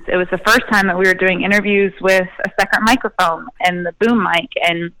interviews, it was the first time that we were doing interviews with a second microphone and the boom mic.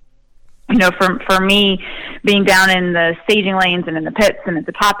 And, for me, being down in the staging lanes and in the pits and at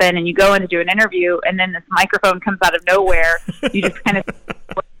the top end, and you go in to do an interview, and then this microphone comes out of nowhere, you just kind of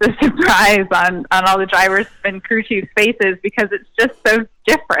the surprise on all the drivers and crew chiefs' faces, because it's just so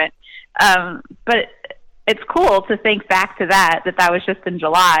different. But it's cool to think back to that was just in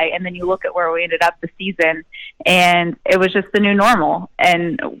July, and then you look at where we ended up the season, and it was just the new normal.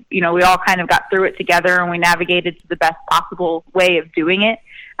 And, we all kind of got through it together, and we navigated to the best possible way of doing it.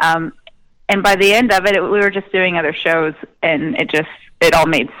 And by the end of it, we were just doing other shows, and it all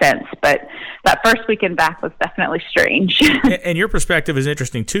made sense. But that first weekend back was definitely strange. And your perspective is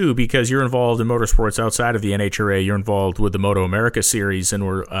interesting, too, because you're involved in motorsports outside of the NHRA. You're involved with the Moto America series, and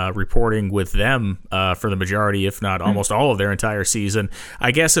we're reporting with them for the majority, if not almost all of their entire season.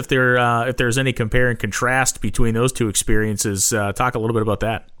 I guess if there's any compare and contrast between those two experiences, talk a little bit about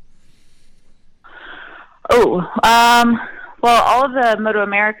that. Well, all of the Moto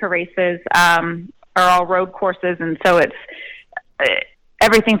America races are all road courses, and so it's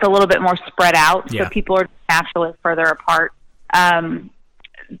everything's a little bit more spread out, so people are naturally further apart.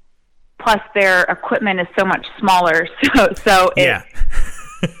 Plus, their equipment is so much smaller, so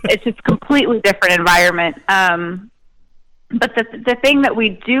it's just a completely different environment. But the thing that we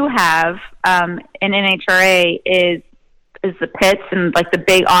do have in NHRA is the pits and like the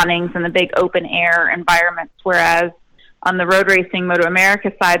big awnings and the big open air environments, whereas on the road racing Moto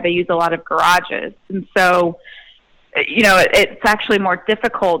America side, they use a lot of garages. And so, it's actually more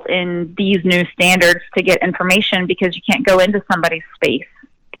difficult in these new standards to get information, because you can't go into somebody's space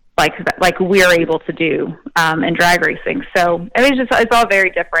like we're able to do in drag racing. So it's all very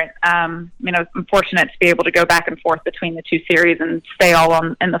different. I'm fortunate to be able to go back and forth between the two series and stay all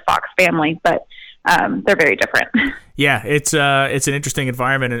in the Fox family, but they're very different. Yeah, it's an interesting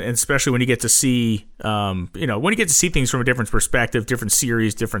environment, and especially when you get to see, when you get to see things from a different perspective, different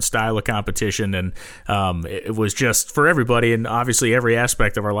series, different style of competition, and it was just for everybody, and obviously every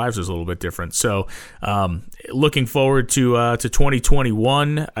aspect of our lives was a little bit different. So, looking forward to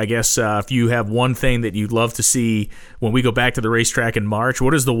 2021. I guess if you have one thing that you'd love to see when we go back to the racetrack in March,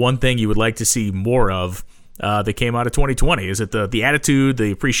 what is the one thing you would like to see more of that came out of 2020? Is it the attitude,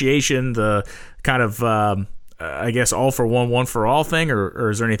 the appreciation, the kind of I guess all for one for all thing,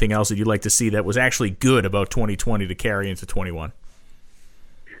 or is there anything else that you'd like to see that was actually good about 2020 to carry into 21?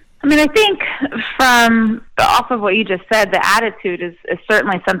 I mean, I think from off of what you just said, the attitude is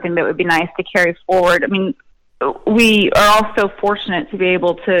certainly something that would be nice to carry forward. I mean, we are all so fortunate to be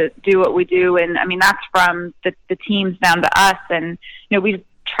able to do what we do, and I mean that's from the teams down to us, and we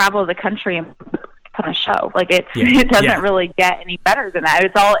travel the country and put on a show. Like it doesn't really get any better than that.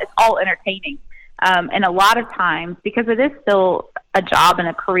 It's all entertaining. And a lot of times, because it is still a job and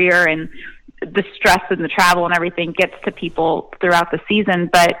a career, and the stress and the travel and everything gets to people throughout the season.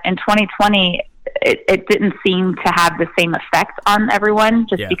 But in 2020, it didn't seem to have the same effect on everyone,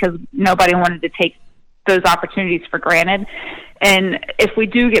 just because nobody wanted to take those opportunities for granted. And if we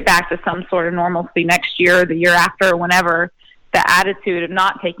do get back to some sort of normalcy next year, or the year after, or whenever, the attitude of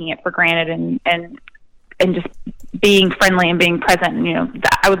not taking it for granted and just being friendly and being present,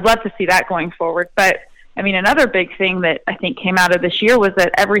 I would love to see that going forward. But I mean, another big thing that I think came out of this year was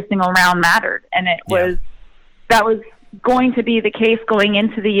that every single round mattered, and that was going to be the case going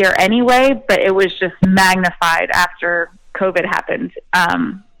into the year anyway, but it was just magnified after COVID happened,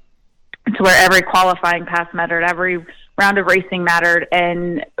 to where every qualifying pass mattered, every round of racing mattered,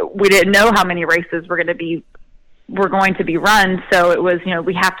 and we didn't know how many races were going to be run. So it was,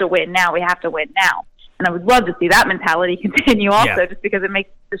 we have to win now. And I would love to see that mentality continue also, just because it makes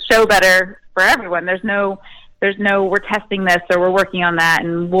the show better for everyone. There's no we're testing this or we're working on that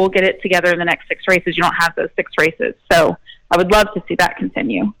and we'll get it together in the next 6 races. You don't have those 6 races. So I would love to see that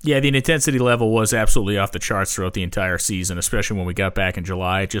continue. Yeah, the intensity level was absolutely off the charts throughout the entire season, especially when we got back in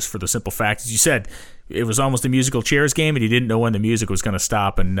July, just for the simple fact, as you said, it was almost a musical chairs game, and you didn't know when the music was going to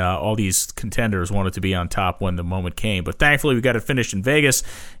stop, and all these contenders wanted to be on top when the moment came. But thankfully, we got it finished in Vegas,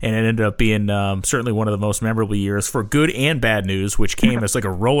 and it ended up being certainly one of the most memorable years for good and bad news, which came as like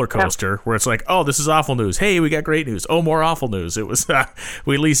a roller coaster, where it's like, oh, this is awful news. Hey, we got great news. Oh, more awful news. It was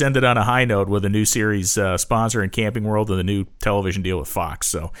we at least ended on a high note with a new series sponsor in Camping World and the new television deal with Fox.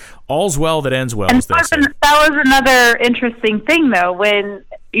 So all's well that ends well. And that was another interesting thing, though, when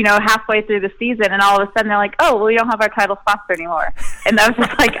halfway through the season, and all of a sudden they're like, "Oh, well, we don't have our title sponsor anymore," and that was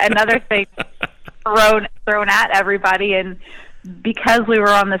just like another thing thrown at everybody. And because we were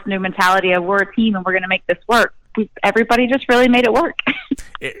on this new mentality of we're a team and we're going to make this work, everybody just really made it work.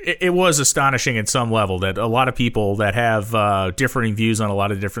 It was astonishing at some level that a lot of people that have differing views on a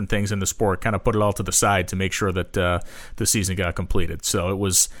lot of different things in the sport kind of put it all to the side to make sure that the season got completed. So it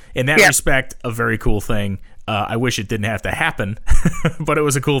was, in that respect, a very cool thing. I wish it didn't have to happen, but it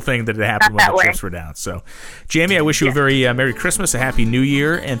was a cool thing that it happened when the chips were down. So, Jamie, I wish you a very Merry Christmas, a Happy New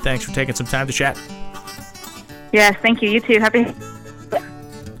Year, and thanks for taking some time to chat. Yes, thank you. You too. Happy.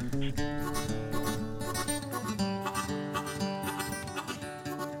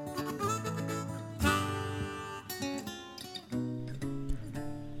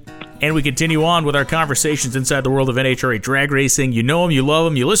 And we continue on with our conversations inside the world of NHRA drag racing. You know them, you love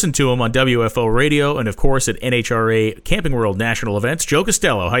them, you listen to them on WFO Radio, and of course at NHRA Camping World National Events. Joe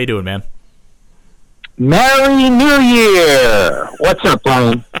Costello, how you doing, man? Merry New Year! What's up,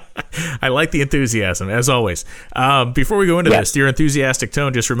 Brian? I like the enthusiasm, as always. Before we go into this, your enthusiastic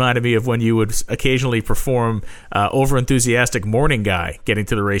tone just reminded me of when you would occasionally perform over-enthusiastic morning guy getting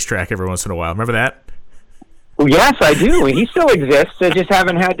to the racetrack every once in a while. Remember that? Yes, I do. He still exists. I just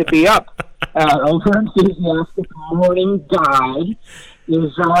haven't had to be up. Over-enthusiastic morning guy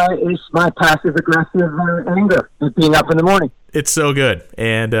is my passive-aggressive anger at being up in the morning. It's so good,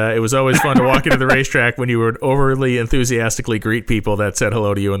 and it was always fun to walk into the racetrack when you would overly enthusiastically greet people that said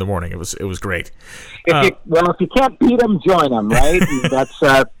hello to you in the morning. It was great. If you can't beat them, join them, right? That's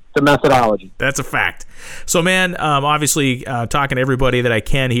the methodology. That's a fact. So, man, obviously talking to everybody that I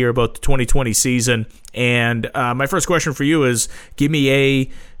can here about the 2020 season, and my first question for you is give me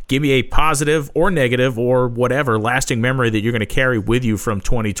a positive or negative or whatever lasting memory that you're going to carry with you from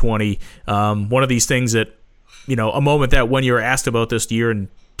 2020. One of these things that, a moment that when you're asked about this year in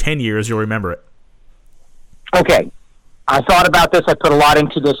 10 years, you'll remember it. Okay. I thought about this. I put a lot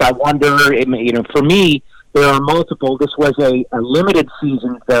into this. I wonder, for me, there are multiple. This was a limited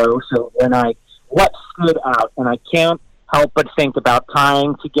season, though, so what stood out, and I can't help but think about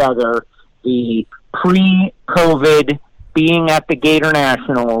tying together the pre-COVID being at the Gator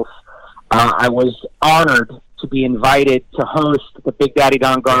Nationals. I was honored to be invited to host the Big Daddy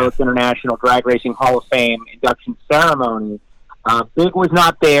Don Garlits International Drag Racing Hall of Fame induction ceremony. Big was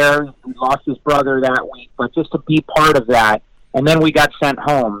not there. He lost his brother that week, but just to be part of that, and then we got sent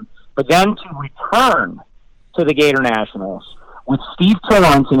home. But then to return to the Gator Nationals with Steve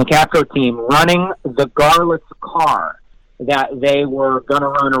Torrance and the Capco team running the Garlits car that they were going to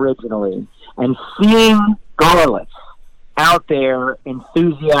run originally, and seeing Garlits out there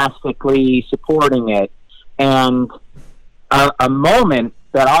enthusiastically supporting it, and a moment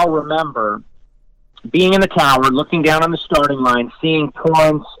that I'll remember being in the tower, looking down on the starting line, seeing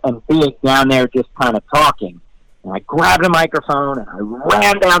Torrance and Big down there just kind of talking. And I grabbed a microphone and I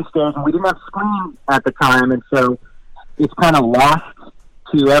ran downstairs, and we didn't have screen at the time, and so it's kind of lost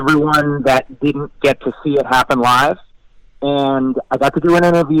to everyone that didn't get to see it happen live. And I got to do an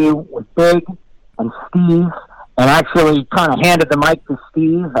interview with Big and Steve, and actually kind of handed the mic to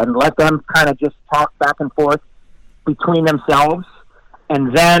Steve and let them kind of just talk back and forth between themselves.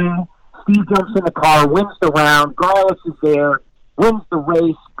 And then Steve jumps in the car, wins the round, Garlits is there, wins the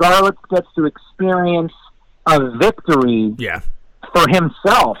race, Garlits gets to experience a victory for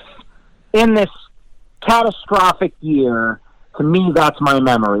himself in this catastrophic year. To me, that's my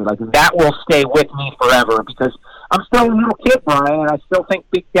memory. Like, that will stay with me forever, because I'm still a little kid, Brian, and I still think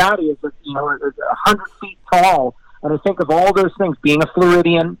Big Daddy is 100 feet tall. And I think of all those things, being a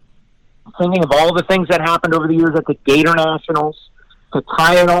Floridian, thinking of all the things that happened over the years at the Gator Nationals, to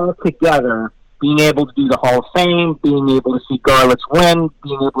tie it all together, being able to do the Hall of Fame, being able to see Garlits win,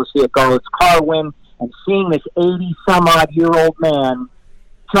 being able to see a Garlits car win, and seeing this 80-some-odd-year-old man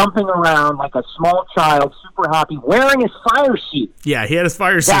jumping around like a small child, super happy, wearing his fire suit. Yeah, he had his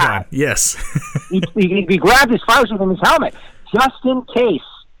fire suit on, yes. he grabbed his fire suit and his helmet, just in case,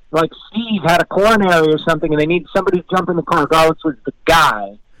 like Steve had a coronary or something and they need somebody to jump in the car. Garlits was the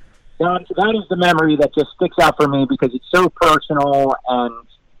guy. That is the memory that just sticks out for me, because it's so personal and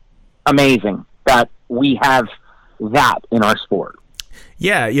amazing that we have that in our sport.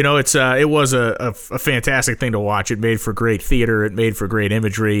 Yeah, it was a fantastic thing to watch. It made for great theater. It made for great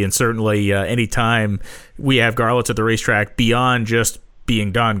imagery, and certainly any time we have Garlits at the racetrack, beyond just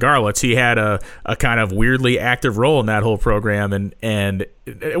being Don Garlits, he had a kind of weirdly active role in that whole program, and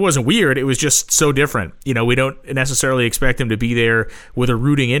it wasn't weird. It was just so different. We don't necessarily expect him to be there with a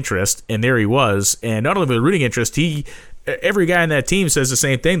rooting interest, and there he was. And not only with a rooting interest, every guy on that team says the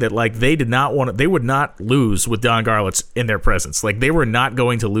same thing, that like they would not lose with Don Garlits in their presence. Like they were not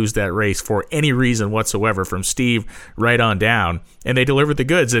going to lose that race for any reason whatsoever, from Steve right on down, and they delivered the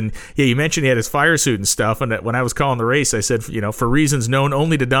goods. And yeah, you mentioned he had his fire suit and stuff, and when I was calling the race, I said, for reasons known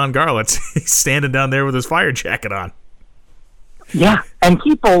only to Don Garlits, he's standing down there with his fire jacket on. Yeah, and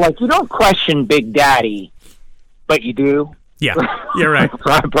people, you don't question Big Daddy, but you do. Yeah, you're right.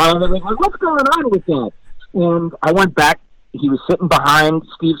 Probably like, what's going on with that? And I went back. He was sitting behind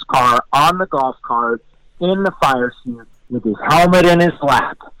Steve's car on the golf cart in the fire suit with his helmet in his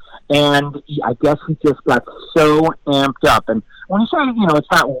lap. And I guess he just got so amped up. And when you say,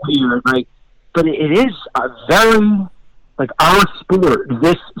 it's not weird, right? But it is a very, our sport,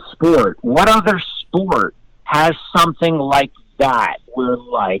 this sport. What other sport has something like that where,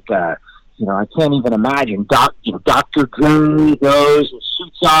 I can't even imagine. Dr. Dre goes and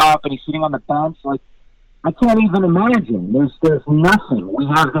suits up and he's sitting on the bench, I can't even imagine. There's nothing. We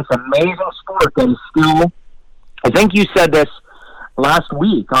have this amazing sport that is still, I think you said this last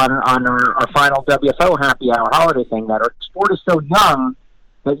week on our final WFO happy hour holiday thing, that our sport is so young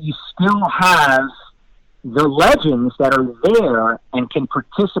that you still have the legends that are there and can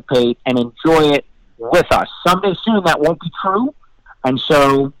participate and enjoy it with us. Someday soon that won't be true. And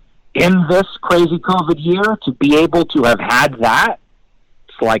so in this crazy COVID year, to be able to have had that,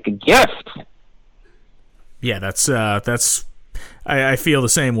 it's like a gift. Yeah, that's. I feel the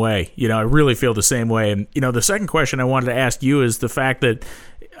same way. I really feel the same way. And the second question I wanted to ask you is the fact that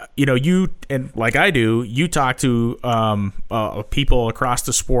you, and like I do, you talk to people across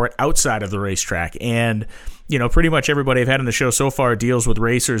the sport outside of the racetrack, and pretty much everybody I've had on the show so far deals with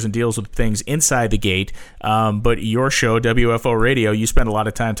racers and deals with things inside the gate. But your show, WFO Radio, you spend a lot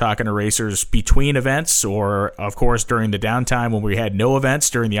of time talking to racers between events, or of course during the downtime when we had no events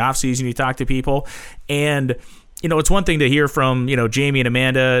during the off season. You talk to people, and it's one thing to hear from Jamie and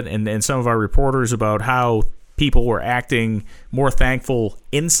Amanda and some of our reporters about how people were acting more thankful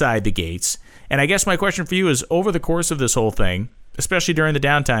inside the gates. And I guess my question for you is, over the course of this whole thing, especially during the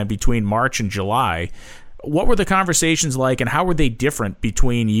downtime between March and July, what were the conversations like, and how were they different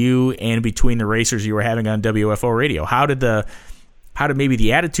between you and between the racers you were having on WFO Radio? How did maybe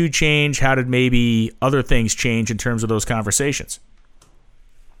the attitude change? How did maybe other things change in terms of those conversations?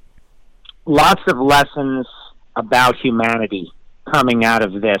 Lots of lessons about humanity coming out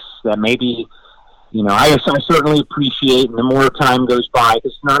of this that maybe, I certainly appreciate, and the more time goes by,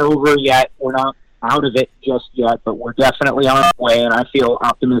 it's not over yet. We're not out of it just yet, but we're definitely on our way, and I feel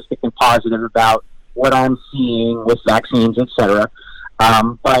optimistic and positive about what I'm seeing with vaccines, etc.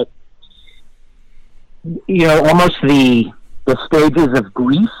 But almost the stages of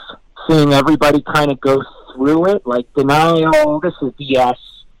grief, seeing everybody kind of go through it, like denial, this is BS,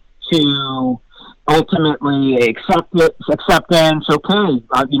 to ultimately acceptance. Okay,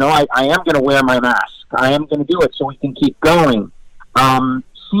 I am going to wear my mask. I am going to do it so we can keep going.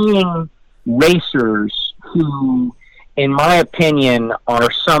 Seeing racers who, in my opinion,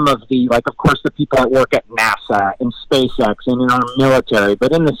 are some of the, of course, the people that work at NASA and SpaceX and in our military,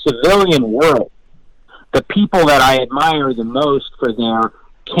 but in the civilian world, the people that I admire the most for their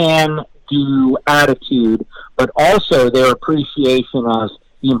can-do attitude, but also their appreciation of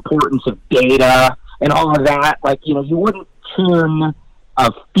the importance of data and all of that. You wouldn't tune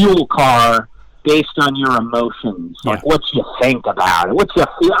a fuel car based on your emotions. What you think about it. What you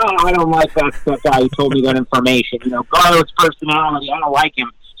feel. Oh, I don't like that guy who told me that information. Garland's personality, I don't like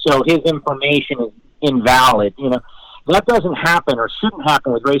him, so his information is invalid. That doesn't happen or shouldn't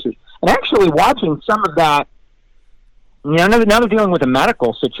happen with racers. And actually watching some of that, now they're dealing with a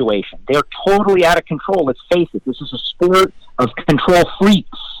medical situation. They're totally out of control. Let's face it. This is a sport of control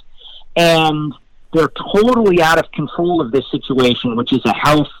freaks. And they're totally out of control of this situation, which is a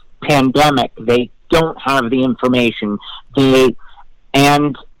health pandemic. They don't have the information.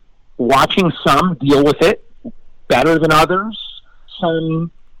 And watching some deal with it better than others,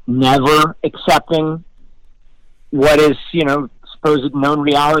 some never accepting what is, supposed known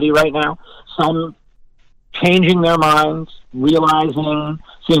reality right now, some changing their minds, realizing,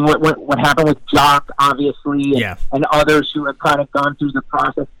 seeing what happened with Jock, obviously, and others who have kind of gone through the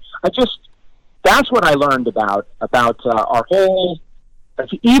process. That's what I learned about our whole,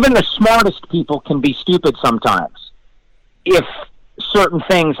 even the smartest people can be stupid sometimes. If certain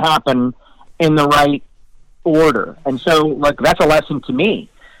things happen in the right order. And so, like, that's a lesson to me.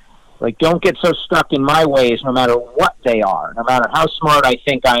 Like, don't get so stuck in my ways, no matter what they are, no matter how smart I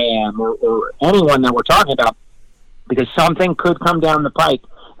think I am, or anyone that we're talking about, because something could come down the pike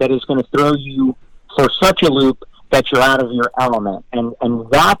that is going to throw you for such a loop that you're out of your element. And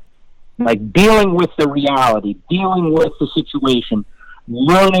that, like, dealing with the reality, dealing with the situation,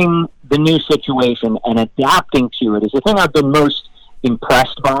 learning the new situation and adapting to it is the thing I've been most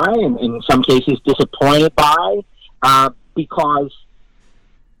impressed by, and in some cases disappointed by, because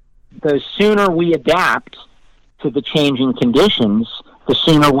the sooner we adapt to the changing conditions, the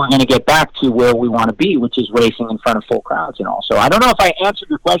sooner we're going to get back to where we want to be, which is racing in front of full crowds and all. So I don't know if I answered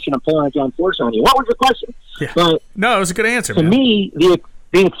your question. I'm pulling a John Force on you. What was your question? Yeah. But no, it was a good answer. To me, the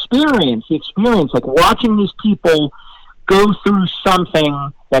experience, like watching these people go through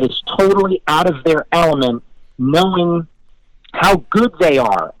something that is totally out of their element, knowing how good they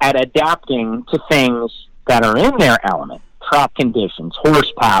are at adapting to things that are in their element. Track conditions,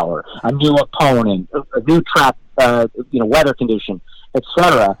 horsepower, a new opponent, a new track, weather condition,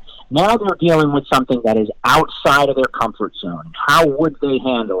 etc. Now they're dealing with something that is outside of their comfort zone. How would they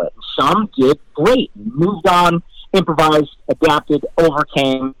handle it? Some did great, moved on, improvised, adapted,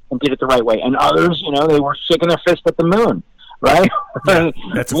 overcame, and did it the right way. And others, they were shaking their fist at the moon, right? Yeah,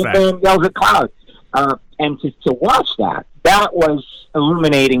 that's a fact. Yells at clouds. And to watch that was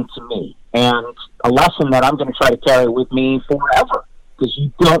illuminating to me, and a lesson that I'm going to try to carry with me forever, because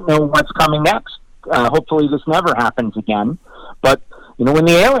you don't know what's coming next. Hopefully this never happens again. But, when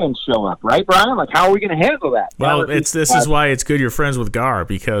the aliens show up, right, Brian? Like, how are we going to handle that? Well, this is why it's good you're friends with Gar,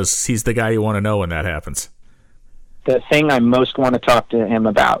 because he's the guy you want to know when that happens. The thing I most want to talk to him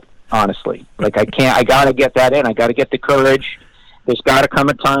about, honestly. Like, I got to get that in. I got to get the courage. There's got to come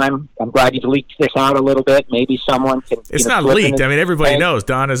a time. I'm glad you've leaked this out a little bit. Maybe someone can. It's not leaked. I mean, everybody knows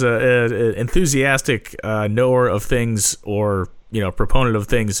Don is a enthusiastic knower of things, or proponent of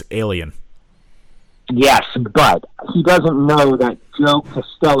things alien. Yes, but he doesn't know that Joe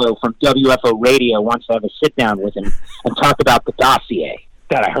Costello from WFO Radio wants to have a sit down with him and talk about the dossier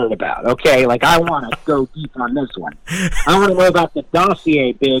that I heard about. Okay, like, I want to go deep on this one. I want to know about the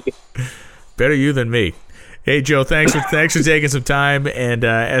dossier, Big. Better you than me. Hey, Joe, thanks for taking some time. And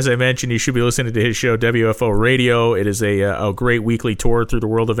as I mentioned, you should be listening to his show, WFO Radio. It is a great weekly tour through the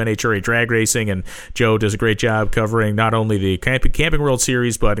world of NHRA drag racing, and Joe does a great job covering not only the Camping World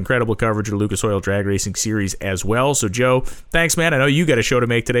Series, but incredible coverage of the Lucas Oil Drag Racing Series as well. So, Joe, thanks, man. I know you got a show to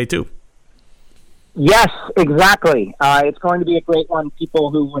make today, too. Yes, exactly. It's going to be a great one. People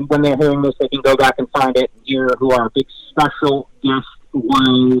who, when they're hearing this, they can go back and find it and hear who our big special guest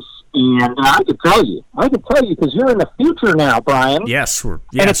was. And I could tell you because you're in the future now, Brian. Yes, and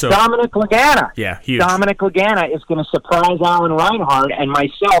it's Dominic Lagana. Yeah, huge. Dominic Lagana is going to surprise Alan Reinhard and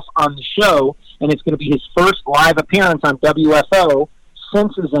myself on the show, and it's going to be his first live appearance on WFO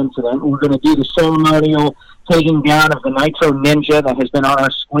since his incident. We're going to do the ceremonial taking down of the Nitro Ninja that has been on our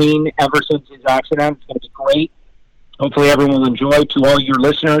screen ever since his accident. It's going to be great. Hopefully everyone will enjoy. To all your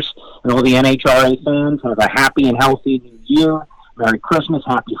listeners and all the NHRA fans, have a happy and healthy new year. Merry Christmas,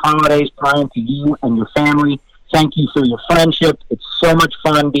 happy holidays, Brian, to you and your family. Thank you for your friendship. It's so much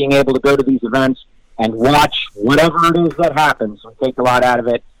fun being able to go to these events and watch whatever it is that happens. We take a lot out of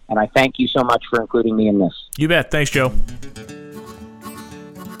it, and I thank you so much for including me in this. You bet. Thanks, Joe.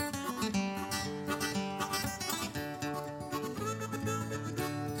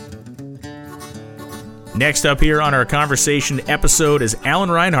 Next up here on our conversation episode is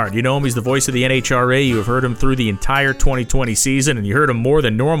Alan Reinhard. You know him, he's the voice of the NHRA. You have heard him through the entire 2020 season, and you heard him more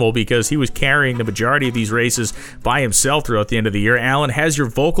than normal because he was carrying the majority of these races by himself throughout the end of the year. Alan, has your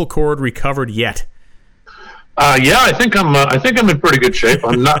vocal cord recovered yet? Yeah, I think I'm in pretty good shape.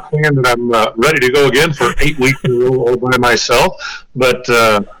 I'm not saying that I'm ready to go again for 8 weeks all by myself, but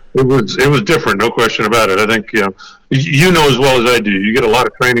it was different, no question about it. I think you know as well as I do. You get a lot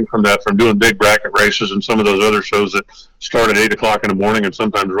of training from doing big bracket races and some of those other shows that start at 8 o'clock in the morning and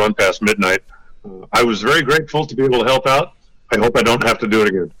sometimes run past midnight. I was very grateful to be able to help out. I hope I don't have to do it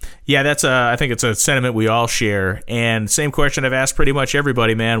again. Yeah, that's I think it's a sentiment we all share. And same question I've asked pretty much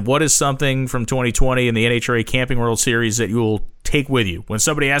everybody, man. What is something from 2020 in the NHRA Camping World Series that you will take with you? When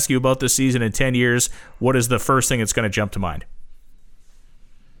somebody asks you about this season in 10 years, what is the first thing that's going to jump to mind?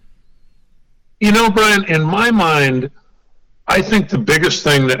 You know, Brian, in my mind, I think the biggest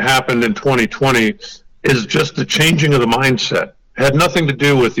thing that happened in 2020 is just the changing of the mindset. It had nothing to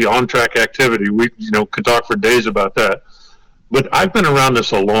do with the on-track activity. We, could talk for days about that. But I've been around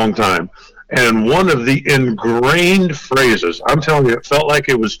this a long time, and one of the ingrained phrases, I'm telling you, it felt like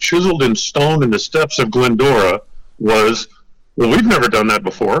it was chiseled in stone in the steps of Glendora, was Well, we've never done that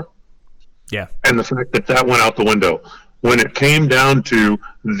before. Yeah. And the fact that that went out the window. When it came down to,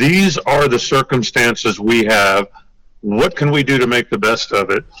 these are the circumstances we have, what can we do to make the best of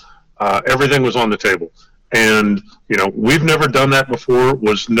it? Everything was on the table. And, we've never done that before,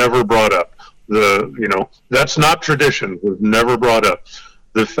 was never brought up. That's not tradition, was never brought up.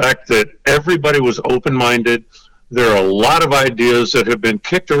 The fact that everybody was open-minded, there are a lot of ideas that have been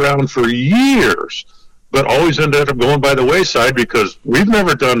kicked around for years, but always ended up going by the wayside because we've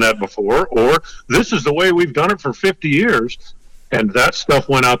never done that before, or this is the way we've done it for 50 years. And that stuff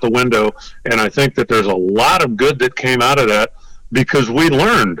went out the window. And I think that there's a lot of good that came out of that because we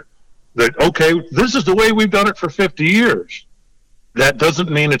learned that, okay, this is the way we've done it for 50 years. That doesn't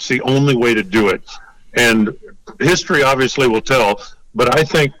mean it's the only way to do it. And history obviously will tell, but I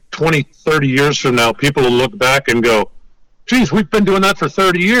think 20, 30 years from now, people will look back and go, geez, we've been doing that for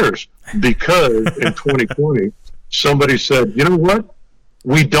 30 years. Because in 2020, somebody said, you know what?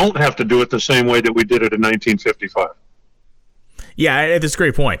 We don't have to do it the same way that we did it in 1955. Yeah, that's a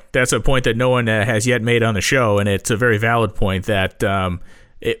great point. That's a point that no one has yet made on the show, and it's a very valid point that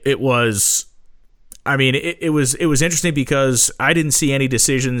it was interesting because I didn't see any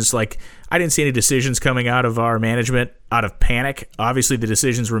decisions coming out of our management out of panic. Obviously, the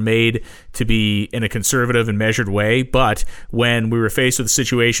decisions were made to be in a conservative and measured way, but when we were faced with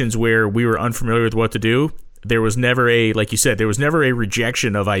situations where we were unfamiliar with what to do, there was never a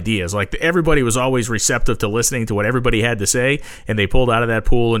rejection of ideas. Like, everybody was always receptive to listening to what everybody had to say, and they pulled out of that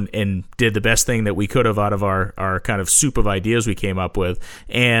pool and did the best thing that we could have out of our kind of soup of ideas we came up with.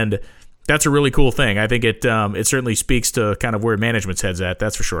 And that's a really cool thing. I think it certainly speaks to kind of where management's head's at.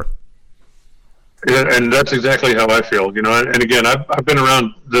 That's for sure. Yeah, and that's exactly how I feel. And again, I've been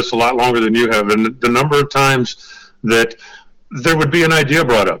around this a lot longer than you have, and the number of times that there would be an idea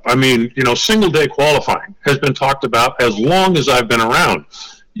brought up. I mean, single day qualifying has been talked about as long as I've been around.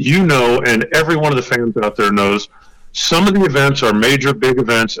 And every one of the fans out there knows, some of the events are major, big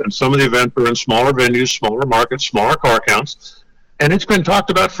events, and some of the events are in smaller venues, smaller markets, smaller car counts. And it's been talked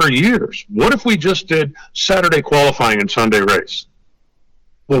about for years. What if we just did Saturday qualifying and Sunday race?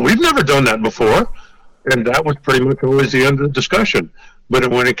 Well, we've never done that before, and that was pretty much always the end of the discussion.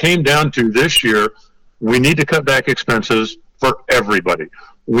 But when it came down to this year, we need to cut back expenses for everybody.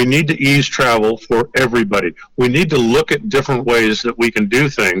 We need to ease travel for everybody. We need to look at different ways that we can do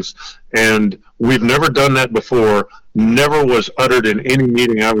things, and we've never done that before. Never was uttered in any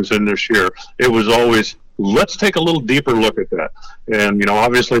meeting I was in this year. It was always, let's take a little deeper look at that. And,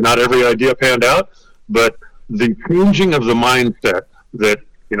 obviously not every idea panned out, but the changing of the mindset that,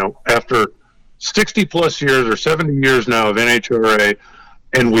 after 60 plus years or 70 years now of NHRA,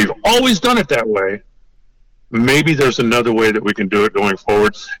 and we've always done it that way, maybe there's another way that we can do it going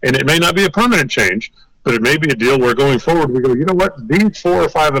forward. And it may not be a permanent change, but it may be a deal where going forward we go, you know what, these 4 or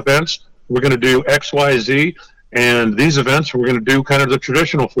 5 events, we're going to do X, Y, Z, and these events we're going to do kind of the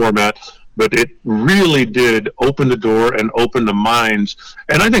traditional format. But it really did open the door and open the minds.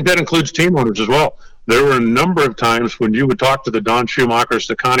 And I think that includes team owners as well. There were a number of times when you would talk to the Don Schumachers,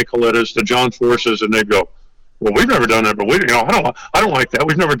 the Connie Colettas, the John Forces, and they'd go, well, we've never done that, but I don't like that.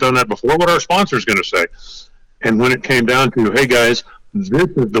 We've never done that before. What are our sponsors going to say? And when it came down to, hey, guys, this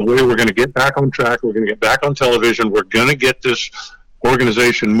is the way we're going to get back on track. We're going to get back on television. We're going to get this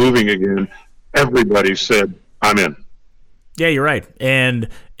organization moving again. Everybody said, I'm in. Yeah, you're right. And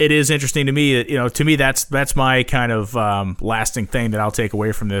it is interesting to me that, to me, that's my kind of lasting thing that I'll take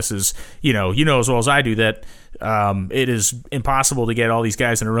away from this is, as well as I do that it is impossible to get all these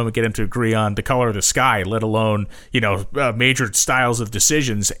guys in a room and get them to agree on the color of the sky, let alone, major styles of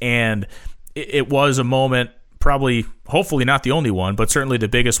decisions. And it was a moment, probably, hopefully not the only one, but certainly the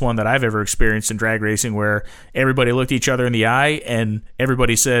biggest one that I've ever experienced in drag racing, where everybody looked each other in the eye and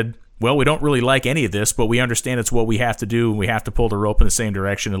everybody said, well, we don't really like any of this, but we understand it's what we have to do, and we have to pull the rope in the same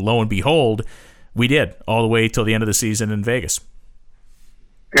direction. And lo and behold, we did, all the way till the end of the season in Vegas.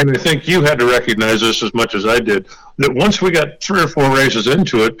 And I think you had to recognize this as much as I did, that once we got 3 or 4 races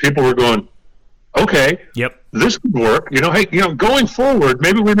into it, people were going, okay, yep, this could work. Hey, going forward,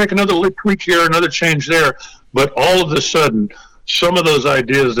 maybe we make another tweak here, another change there. But all of a sudden, some of those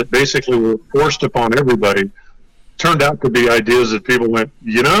ideas that basically were forced upon everybody turned out to be ideas that people went,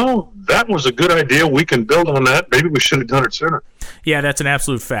 that was a good idea. We can build on that. Maybe we should have done it sooner. Yeah, that's an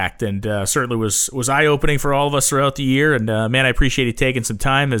absolute fact, and certainly was eye-opening for all of us throughout the year. And, man, I appreciate you taking some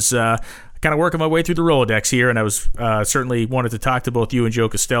time as kind of working my way through the Rolodex here, and I was certainly wanted to talk to both you and Joe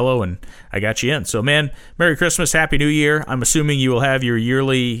Costello, and I got you in. So, man, Merry Christmas, Happy New Year. I'm assuming you will have your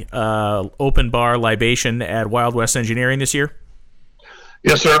yearly open bar libation at Wild West Engineering this year?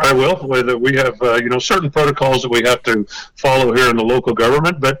 Yes, sir, I will. We have, certain protocols that we have to follow here in the local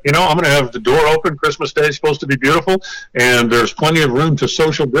government. But, I'm going to have the door open. Christmas Day is supposed to be beautiful, and there's plenty of room to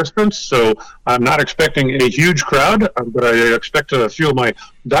social distance. So I'm not expecting a huge crowd, but I expect a few of my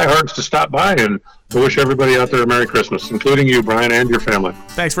diehards to stop by, and I wish everybody out there a Merry Christmas, including you, Brian, and your family.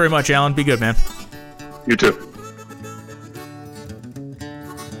 Thanks very much, Alan. Be good, man. You too.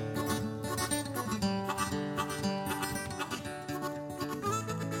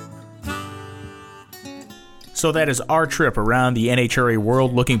 So that is our trip around the NHRA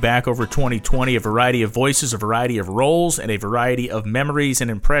world, looking back over 2020, a variety of voices, a variety of roles, and a variety of memories and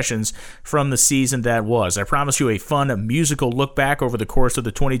impressions from the season that was. I promise you a fun musical look back over the course of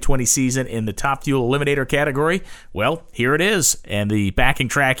the 2020 season in the Top Fuel Eliminator category. Well, here it is, and the backing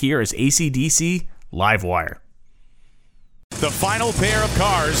track here is AC/DC Livewire. The final pair of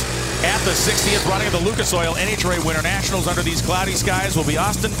cars at the 60th running of the Lucas Oil NHRA Winter Nationals under these cloudy skies will be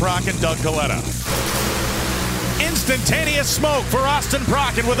Austin Prock and Doug Coletta. Instantaneous smoke for Austin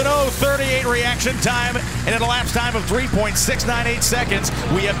Procken with an 0.38 reaction time and an elapsed time of 3.698 seconds.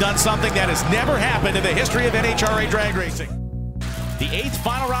 We have done something that has never happened in the history of NHRA drag racing. The 8th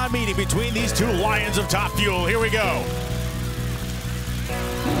final round meeting between these two lions of Top Fuel. Here we go.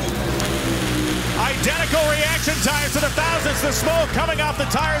 Identical reaction times to the thousandths. The smoke coming off the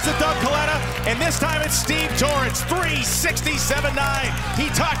tires of Doug Coletta, and this time it's Steve Torrence, 367.9. He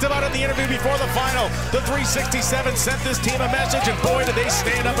talked about it in the interview before the final. The 367 sent this team a message, and boy, did they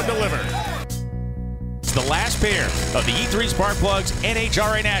stand up and deliver. It's the last pair of the E3 Spark Plugs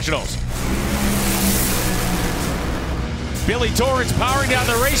NHRA Nationals. Billy Torrence powering down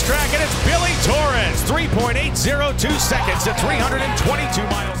the racetrack, and it's Billy Torrence, 3.802 seconds at 322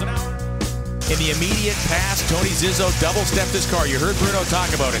 miles an hour. In the immediate pass, Tony Zizzo double-stepped his car. You heard Bruno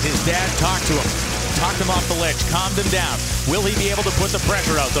talk about it. His dad talked to him, talked him off the ledge, calmed him down. Will he be able to put the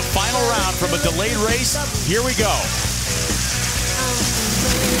pressure out? The final round from a delayed race, here we go.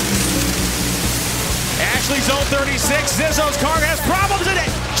 Ashley's 0.36. Zizzo's car has problems in it.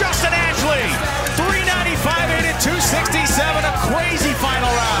 Justin Ashley, 395.8 at 267. A crazy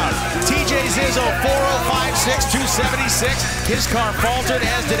final round. TJ Zizzo, 4.056, 276. His car faltered,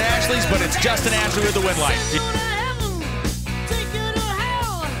 as did Ashley's, but it's Justin Ashley with the win light.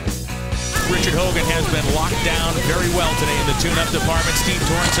 Richard Hogan has been locked down very well today in the tune-up department. Steve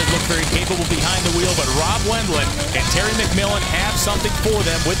Torrence has looked very capable behind the wheel, but Rob Wendland and Terry McMillan have something for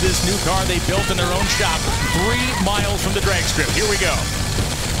them with this new car they built in their own shop 3 miles from the drag strip. Here we go.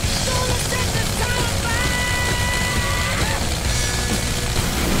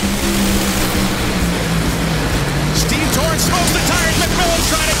 Steve Torrence smokes the tires. McMillan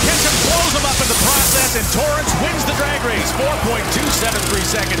trying to catch him, blows him up in the process, and Torrence wins the drag race. 4.273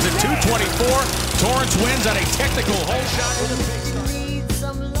 seconds at 2:24. Torrence wins on a technical hole shot with a big start.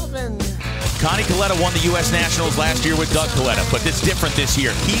 Connie Coletta won the U.S. Nationals last year with Doug Coletta, but it's different this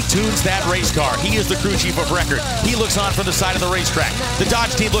year. He tunes that race car. He is the crew chief of record. He looks on from the side of the racetrack. The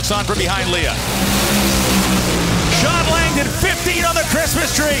Dodge team looks on from behind Leah. Sean Langdon, 15 on the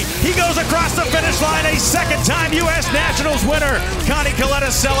Christmas tree. He goes across the finish line, a second-time U.S. Nationals winner. Connie Coletta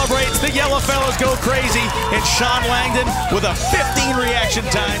celebrates. The yellow fellows go crazy. And Sean Langdon with a 15 reaction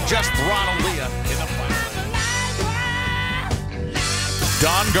time just Ronald Leah in the final.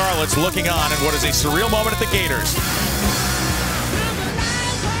 Don Garlitz looking on in what is a surreal moment at the Gators.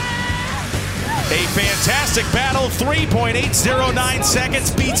 A fantastic battle, 3.809 seconds,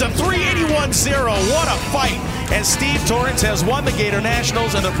 beats a 381.0. What a fight. And Steve Torrence has won the Gator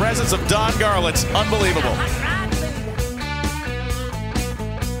Nationals in the presence of Don Garlitz. Unbelievable.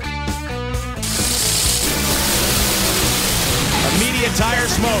 Immediate tire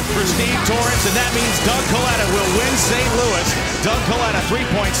smoke for Steve Torrence, and that means Doug Coletta will win St. Louis. Doug Coletta,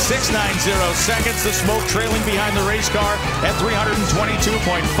 3.690 seconds. The smoke trailing behind the race car at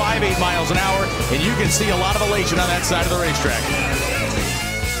 322.58 miles an hour, and you can see a lot of elation on that side of the racetrack.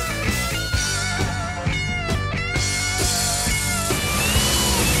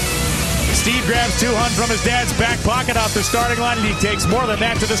 Steve grabs 200 from his dad's back pocket off the starting line, and he takes more than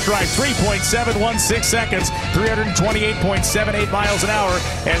that to the stripe. 3.716 seconds, 328.78 miles an hour,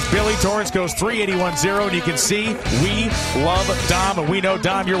 as Billy Torrence goes 381.0. And you can see we love Dom, and we know,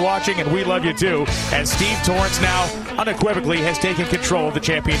 Dom, you're watching, and we love you too, as Steve Torrence now unequivocally has taken control of the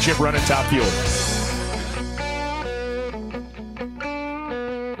championship run at Top Fuel.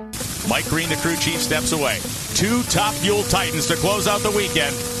 Mike Green, the crew chief, steps away. 2 Top Fuel Titans to close out the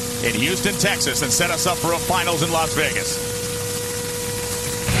weekend in Houston, Texas, and set us up for a finals in Las Vegas.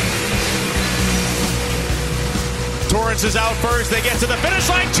 Torrence is out first. They get to the finish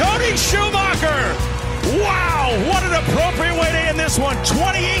line. Tony Schumacher! Wow! Wow, what an appropriate way to end this one.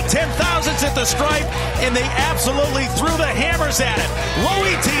 28 10,000s at the stripe, and they absolutely threw the hammers at it. Low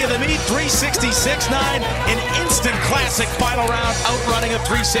ET of the meet, 366.9. An instant classic final round, outrunning a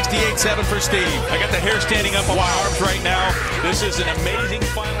 368.7 for Steve. I got the hair standing up on my arms right now. This is an amazing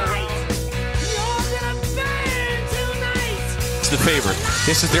final round. It's the favorite.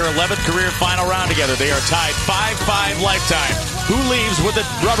 This is their 11th career final round together. They are tied 5-5 lifetime. Who leaves with a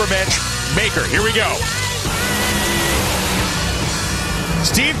rubber bench maker? Here we go.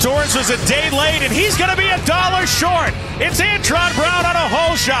 Steve Torrence was a day late, and he's going to be $1 short. It's Antron Brown on a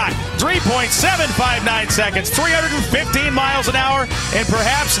hole shot. 3.759 seconds, 315 miles an hour, and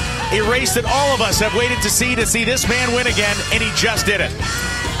perhaps a race that all of us have waited to see this man win again, and he just did it.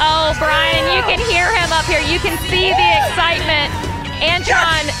 Oh, Brian, you can hear him up here. You can see the excitement.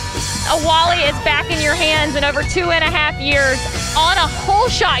 Antron, a Wally is back in your hands in over 2.5 years. On a hole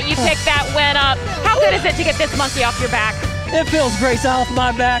shot, you picked that win up. How good is it to get this monkey off your back? It feels great. It's off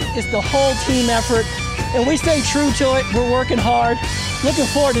my back. It's the whole team effort, and we stay true to it. We're working hard. Looking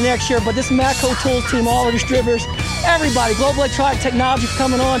forward to next year, but this Matco Tools team, all our distributors, everybody, Global Electronic Technology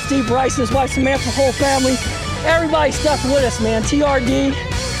coming on, Steve Bryce and his wife Samantha, the whole family, everybody stuck with us, man. TRD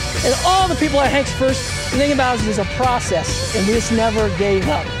and all the people at Hanks First. The thing about it is a process, and we just never gave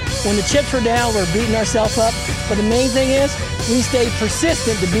up. When the chips were down, we're beating ourselves up, but the main thing is we stayed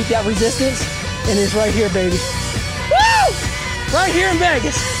persistent to beat that resistance, and it's right here, baby. Woo! Right here in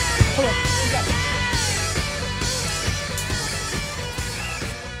Vegas. Hold on.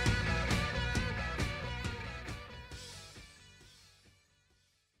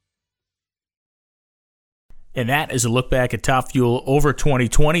 And that is a look back at Top Fuel over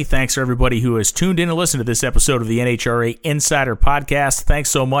 2020. Thanks to everybody who has tuned in to listen to this episode of the NHRA Insider Podcast. Thanks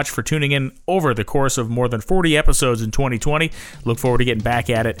so much for tuning in over the course of more than 40 episodes in 2020. Look forward to getting back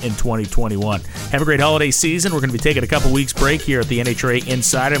at it in 2021. Have a great holiday season. We're going to be taking a couple weeks break here at the NHRA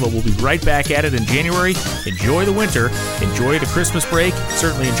Insider, but we'll be right back at it in January. Enjoy the winter. Enjoy the Christmas break.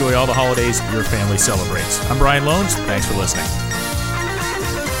 Certainly enjoy all the holidays your family celebrates. I'm Brian Lohnes. Thanks for listening.